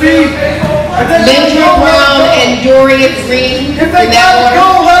 Let us speak. Lindra Brown and Dorian Green. If they gotta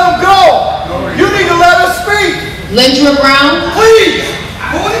go, let them go. You need to let us speak. Lindra Brown. Please.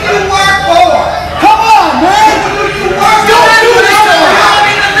 Who do you work for? Come on, man. Who do you work for? Don't do this to me.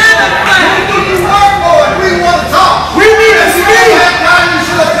 Who do you work for? We want to talk. We need to speak.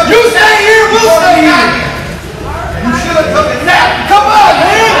 You stay here, we'll stay here. You should have took a nap. Come on,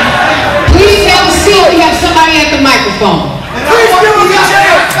 man. Please have a seat. We have somebody at the microphone. Please give us a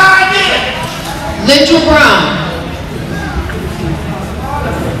chance. Lindra Brown.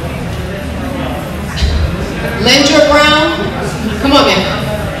 Lindra Brown. Come on, man.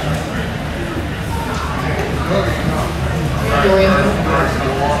 Dorian.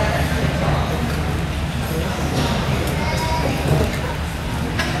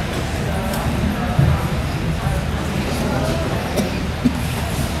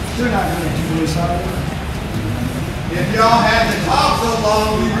 They're not going to do this, are they? If y'all had to talk so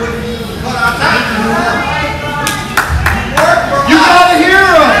long, we wouldn't even put our time in. You gotta hear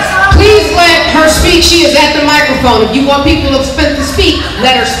us! Please let her speak. She is at the microphone. If you want people to speak,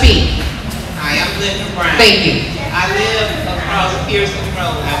 let her speak. Hi, I'm Linda Brown. Thank you. I live across Pearson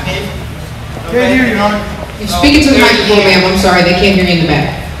Road. I've been... Can't hear you, honey. You're speaking to the microphone, ma'am. I'm sorry. They can't hear you in the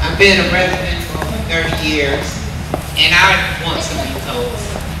back. I've been a resident for 30 years, and I want some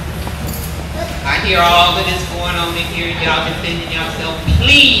results. I hear all of this going on in here, y'all defending yourself.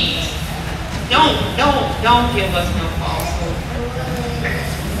 Please, don't give us no false hope.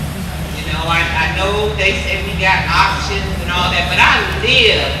 You know, I know they say we got options and all that, but I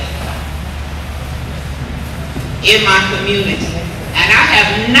live in my community, and I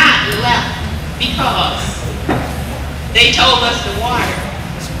have not left because they told us the water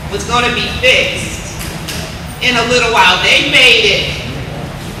was going to be fixed in a little while. They made it.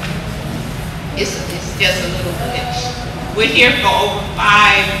 It's just a little glitch. We're here for over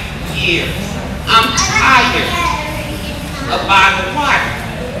 5 years. I'm tired of bottled water.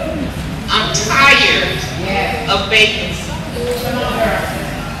 I'm tired of vacancy.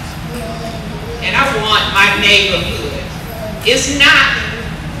 And I want my neighborhood. It's not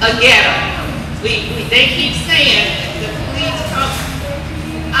a ghetto. They keep saying the police come.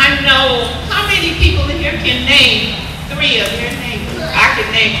 I know how many people in here can name 3 of their neighbors. I can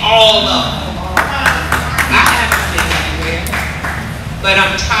name all of them. I haven't been anywhere, but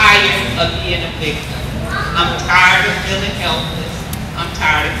I'm tired of being a victim. I'm tired of feeling helpless. I'm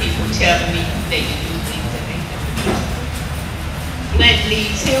tired of people telling me they can do things that they don't do. Flint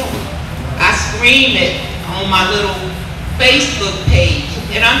needs help. I scream it on my little Facebook page,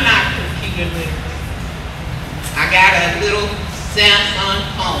 and I'm not computer literate. I got a little Samsung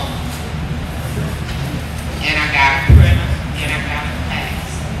phone, and I got a printer, and I got a fax.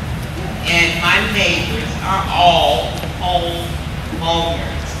 And my neighbors are all homeowners.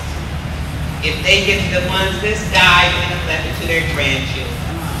 If they get the ones that's died and have left it to their grandchildren.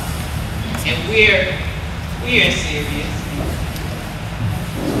 And we're serious.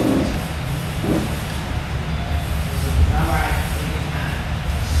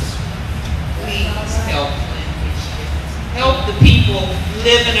 Please help the people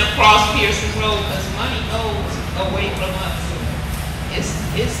living across Pearson Road, because money goes away from us.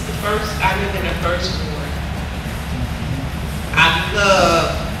 It's the first, I live in the first ward. I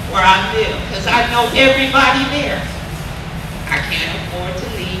love where I live because I know everybody there. I can't afford to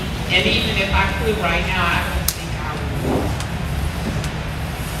leave, and even if I could right now, I don't think I would.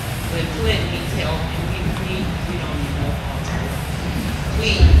 But Flint needs help, and we don't need no alternative.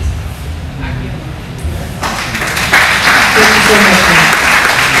 Please, I give you. Thank you so much, ma'am.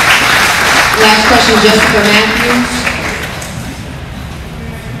 Last question, Jessica Matthews.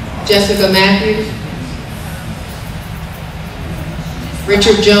 Jessica Matthews.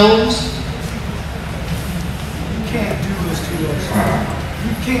 Richard Jones. You can't do this to us.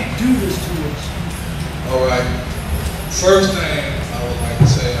 You can't do this to us. All right. First thing I would like to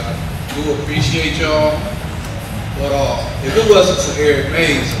say, I do appreciate y'all But if it wasn't for Eric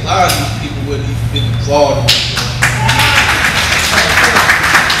Mays, a lot of these people wouldn't even been involved in it.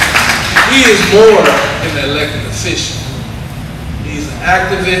 He is more than an elected official. He's an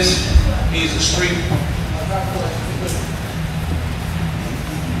activist. He's a street.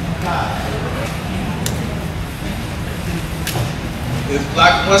 It's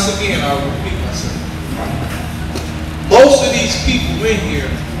like, once again, I'll repeat myself. Most of these people in here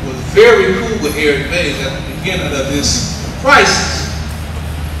was very cool with Eric Mays at the beginning of this crisis.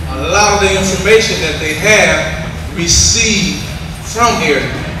 A lot of the information that they have received from Eric.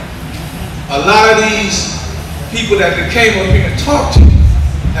 A lot of these people that they came up here and talked to you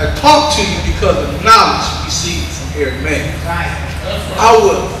have talked to you because of the knowledge received from Eric Mays. I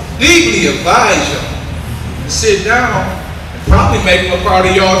would deeply advise you to sit down and probably make him a part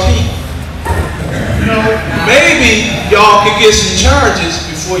of y'all team. Maybe y'all could get some charges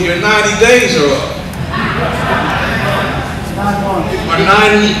before your 90 days are up. Or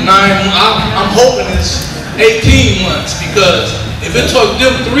I'm hoping it's 18 months, because if it took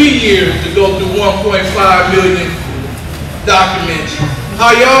them 3 years to go through 1.5 million documents,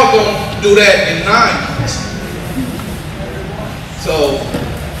 how y'all gonna do that in 9 months? So,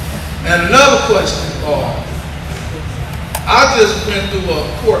 and another question, I just went through a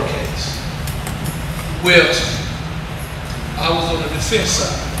court case where I was on the defense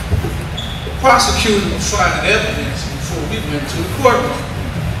side. The prosecutor was finding evidence before we went to the courtroom.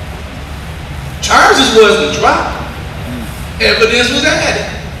 Charges wasn't dropped. Evidence was added.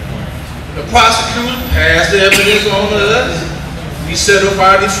 The prosecutor passed the evidence on to us. We set up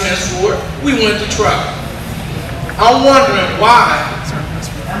our defense for it. We went to trial. I'm wondering why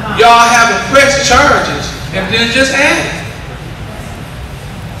y'all haven't pressed charges and then just added.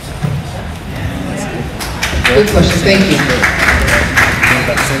 Good question, thank you.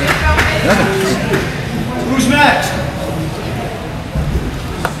 Who's next?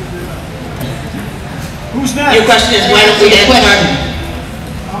 Who's next? Your question is, why don't we add charges?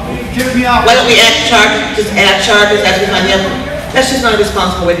 Why don't we add charges, just add charges as we find the evidence? That's just not a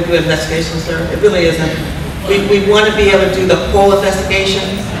responsible way to do an investigation, sir. It really isn't. We want to be able to do the whole investigation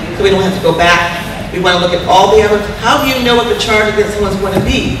so we don't have to go back. We want to look at all the evidence. How do you know what the charge against someone's going to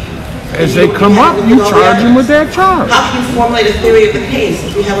be? As they come up, you charge them with that charge. How can you formulate a theory of the case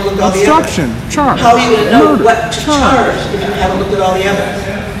if you haven't looked at all the evidence? Obstruction, charge. How are you going to know what to charge if you haven't looked at all the evidence?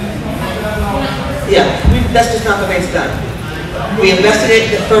 Yeah, that's just not the way it's done. We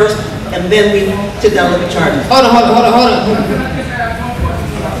investigate it first, and then we sit down and look at charges. Hold on.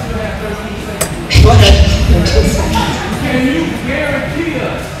 Go ahead. Can you guarantee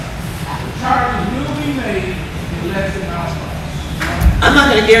us charges will be made in less than hours? I'm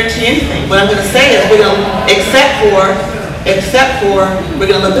not going to guarantee anything. What I'm going to say is we're going to, except for, we're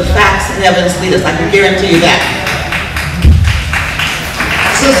going to let the facts and evidence lead us. I can guarantee you that.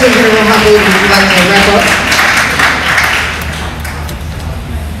 Assistant General Mahmoud, would you like to wrap up?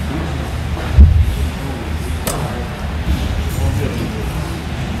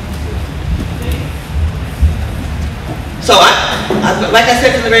 So like I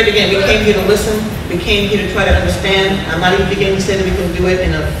said from the very beginning, we came here to listen. We came here to try to understand. I'm not even beginning to say that we can do it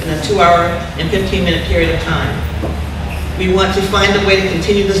in a 2-hour and 15-minute period of time. We want to find a way to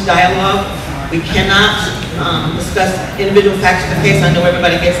continue this dialogue. We cannot discuss individual facts of the case. I know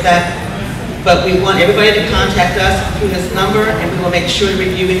everybody gets that. But we want everybody to contact us through this number, and we will make sure to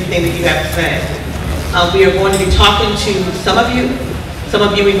review anything that you have to say. We are going to be talking to some of you. Some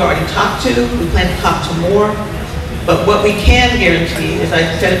of you we've already talked to. We plan to talk to more. But what we can guarantee, as I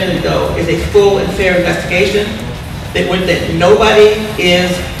said a minute ago, is a full and fair investigation that nobody is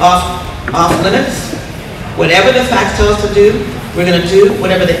off limits. Whatever the facts tell us to do, we're going to do.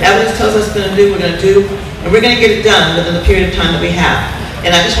 Whatever the evidence tells us we're going to do, we're going to do. And we're going to get it done within the period of time that we have.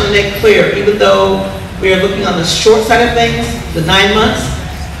 And I just want to make clear, even though we are looking on the short side of things, the 9 months,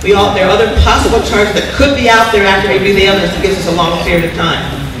 there are other possible charges that could be out there after we review the evidence that gives us a long period of time.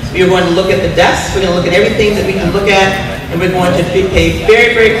 We are going to look at the deaths, we're going to look at everything that we can look at, and we're going to pay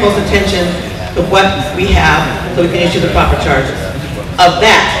very, very close attention to what we have so we can issue the proper charges. Of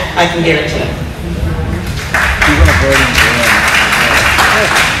that, I can guarantee.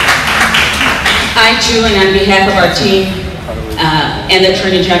 I too, and on behalf of our team and the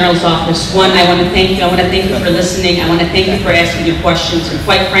Attorney General's office, one, I want to thank you. I want to thank you for listening. I want to thank you for asking your questions. And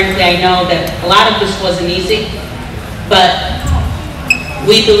quite frankly, I know that a lot of this wasn't easy, but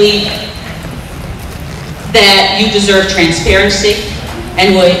we believe that you deserve transparency,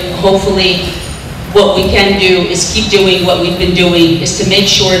 and hopefully what we can do is keep doing what we've been doing, is to make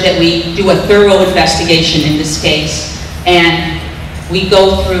sure that we do a thorough investigation in this case, and we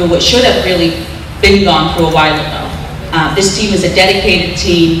go through what should have really been gone through a while ago. This team is a dedicated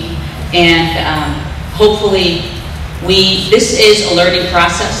team, and hopefully this is a learning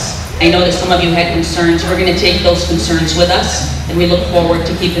process. I know that some of you had concerns. We're going to take those concerns with us, and we look forward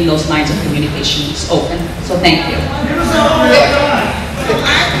to keeping those lines of communications open. So thank you.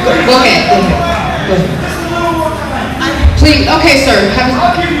 Go ahead. Please, okay, sir.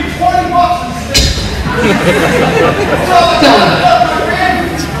 I'll give you 20 bucks.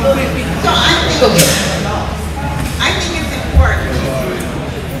 I think it's important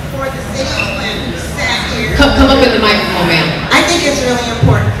for the city of Flint who sat here. Come up in the microphone, ma'am. I think it's really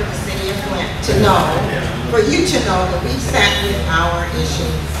important for the city of Flint to know, for you to know that we sat with our issues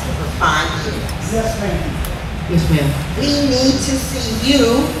for 5 years. Yes, ma'am. Yes, ma'am. We need to see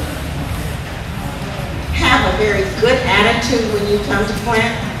you have a very good attitude when you come to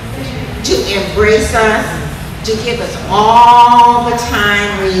Flint, to embrace us, to give us all the time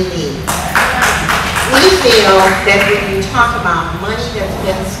we need. We feel that when you talk about money that's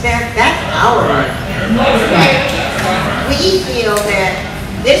been spent, that's our money. We feel that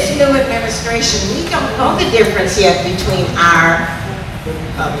this new administration, we don't know the difference yet between our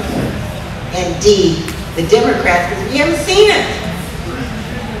Republicans and the Democrats, because we haven't seen it.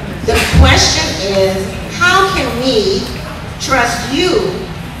 The question is, how can we trust you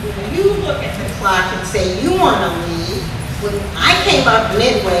when you look at the clock and say you want to leave? When I came up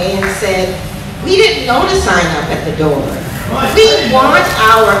midway and said, we didn't know to sign up at the door. We want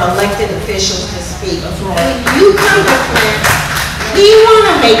our elected officials to speak. When you come to Flint, we want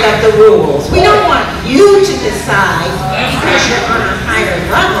to make up the rules. We don't want you to decide because you're on a higher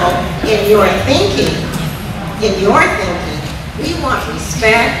level in your thinking. We want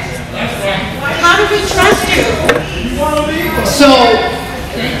respect. How do we trust you? So,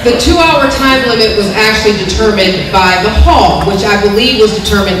 the 2-hour time limit was actually determined by the hall, which I believe was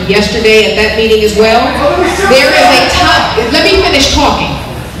determined yesterday at that meeting as well. There is a time, let me finish talking.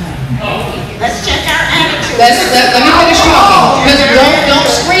 Let's check our attitude. Let me finish talking, because don't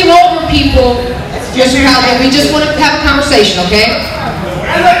scream over people. We just want to have a conversation, okay?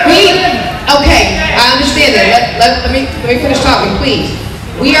 Okay, I understand that. Let me finish talking, please.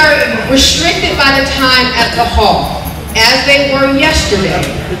 We are restricted by the time at the hall, as they were yesterday.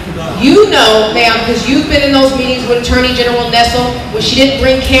 You know, ma'am, because you've been in those meetings with Attorney General Nessel, when she didn't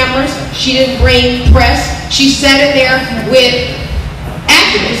bring cameras, she didn't bring press, she sat in there with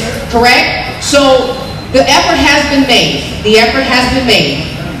activists, correct? So, the effort has been made. The effort has been made.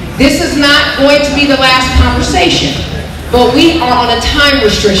 This is not going to be the last conversation, but we are on a time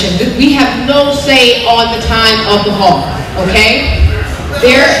restriction. We have no say on the time of the hall, okay?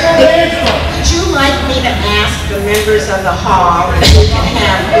 Would you like me to ask the members of the hall if we can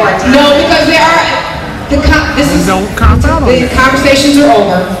have more time? No, because the conversations are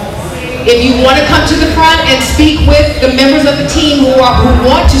over. If you want to come to the front and speak with the members of the team who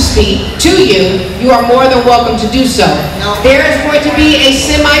want to speak to you, you are more than welcome to do so. There is going to be a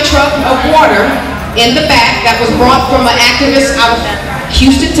semi-truck of water in the back that was brought from an activist out of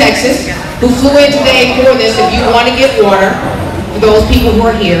Houston, Texas, who flew in today for this if you want to get water. Those people who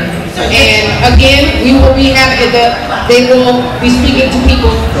are here. And again, they will be speaking to people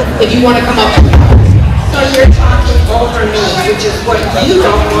if you want to come up to me. So you're talking over me, which is what you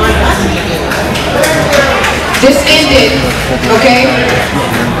don't want us to do. This ended, okay?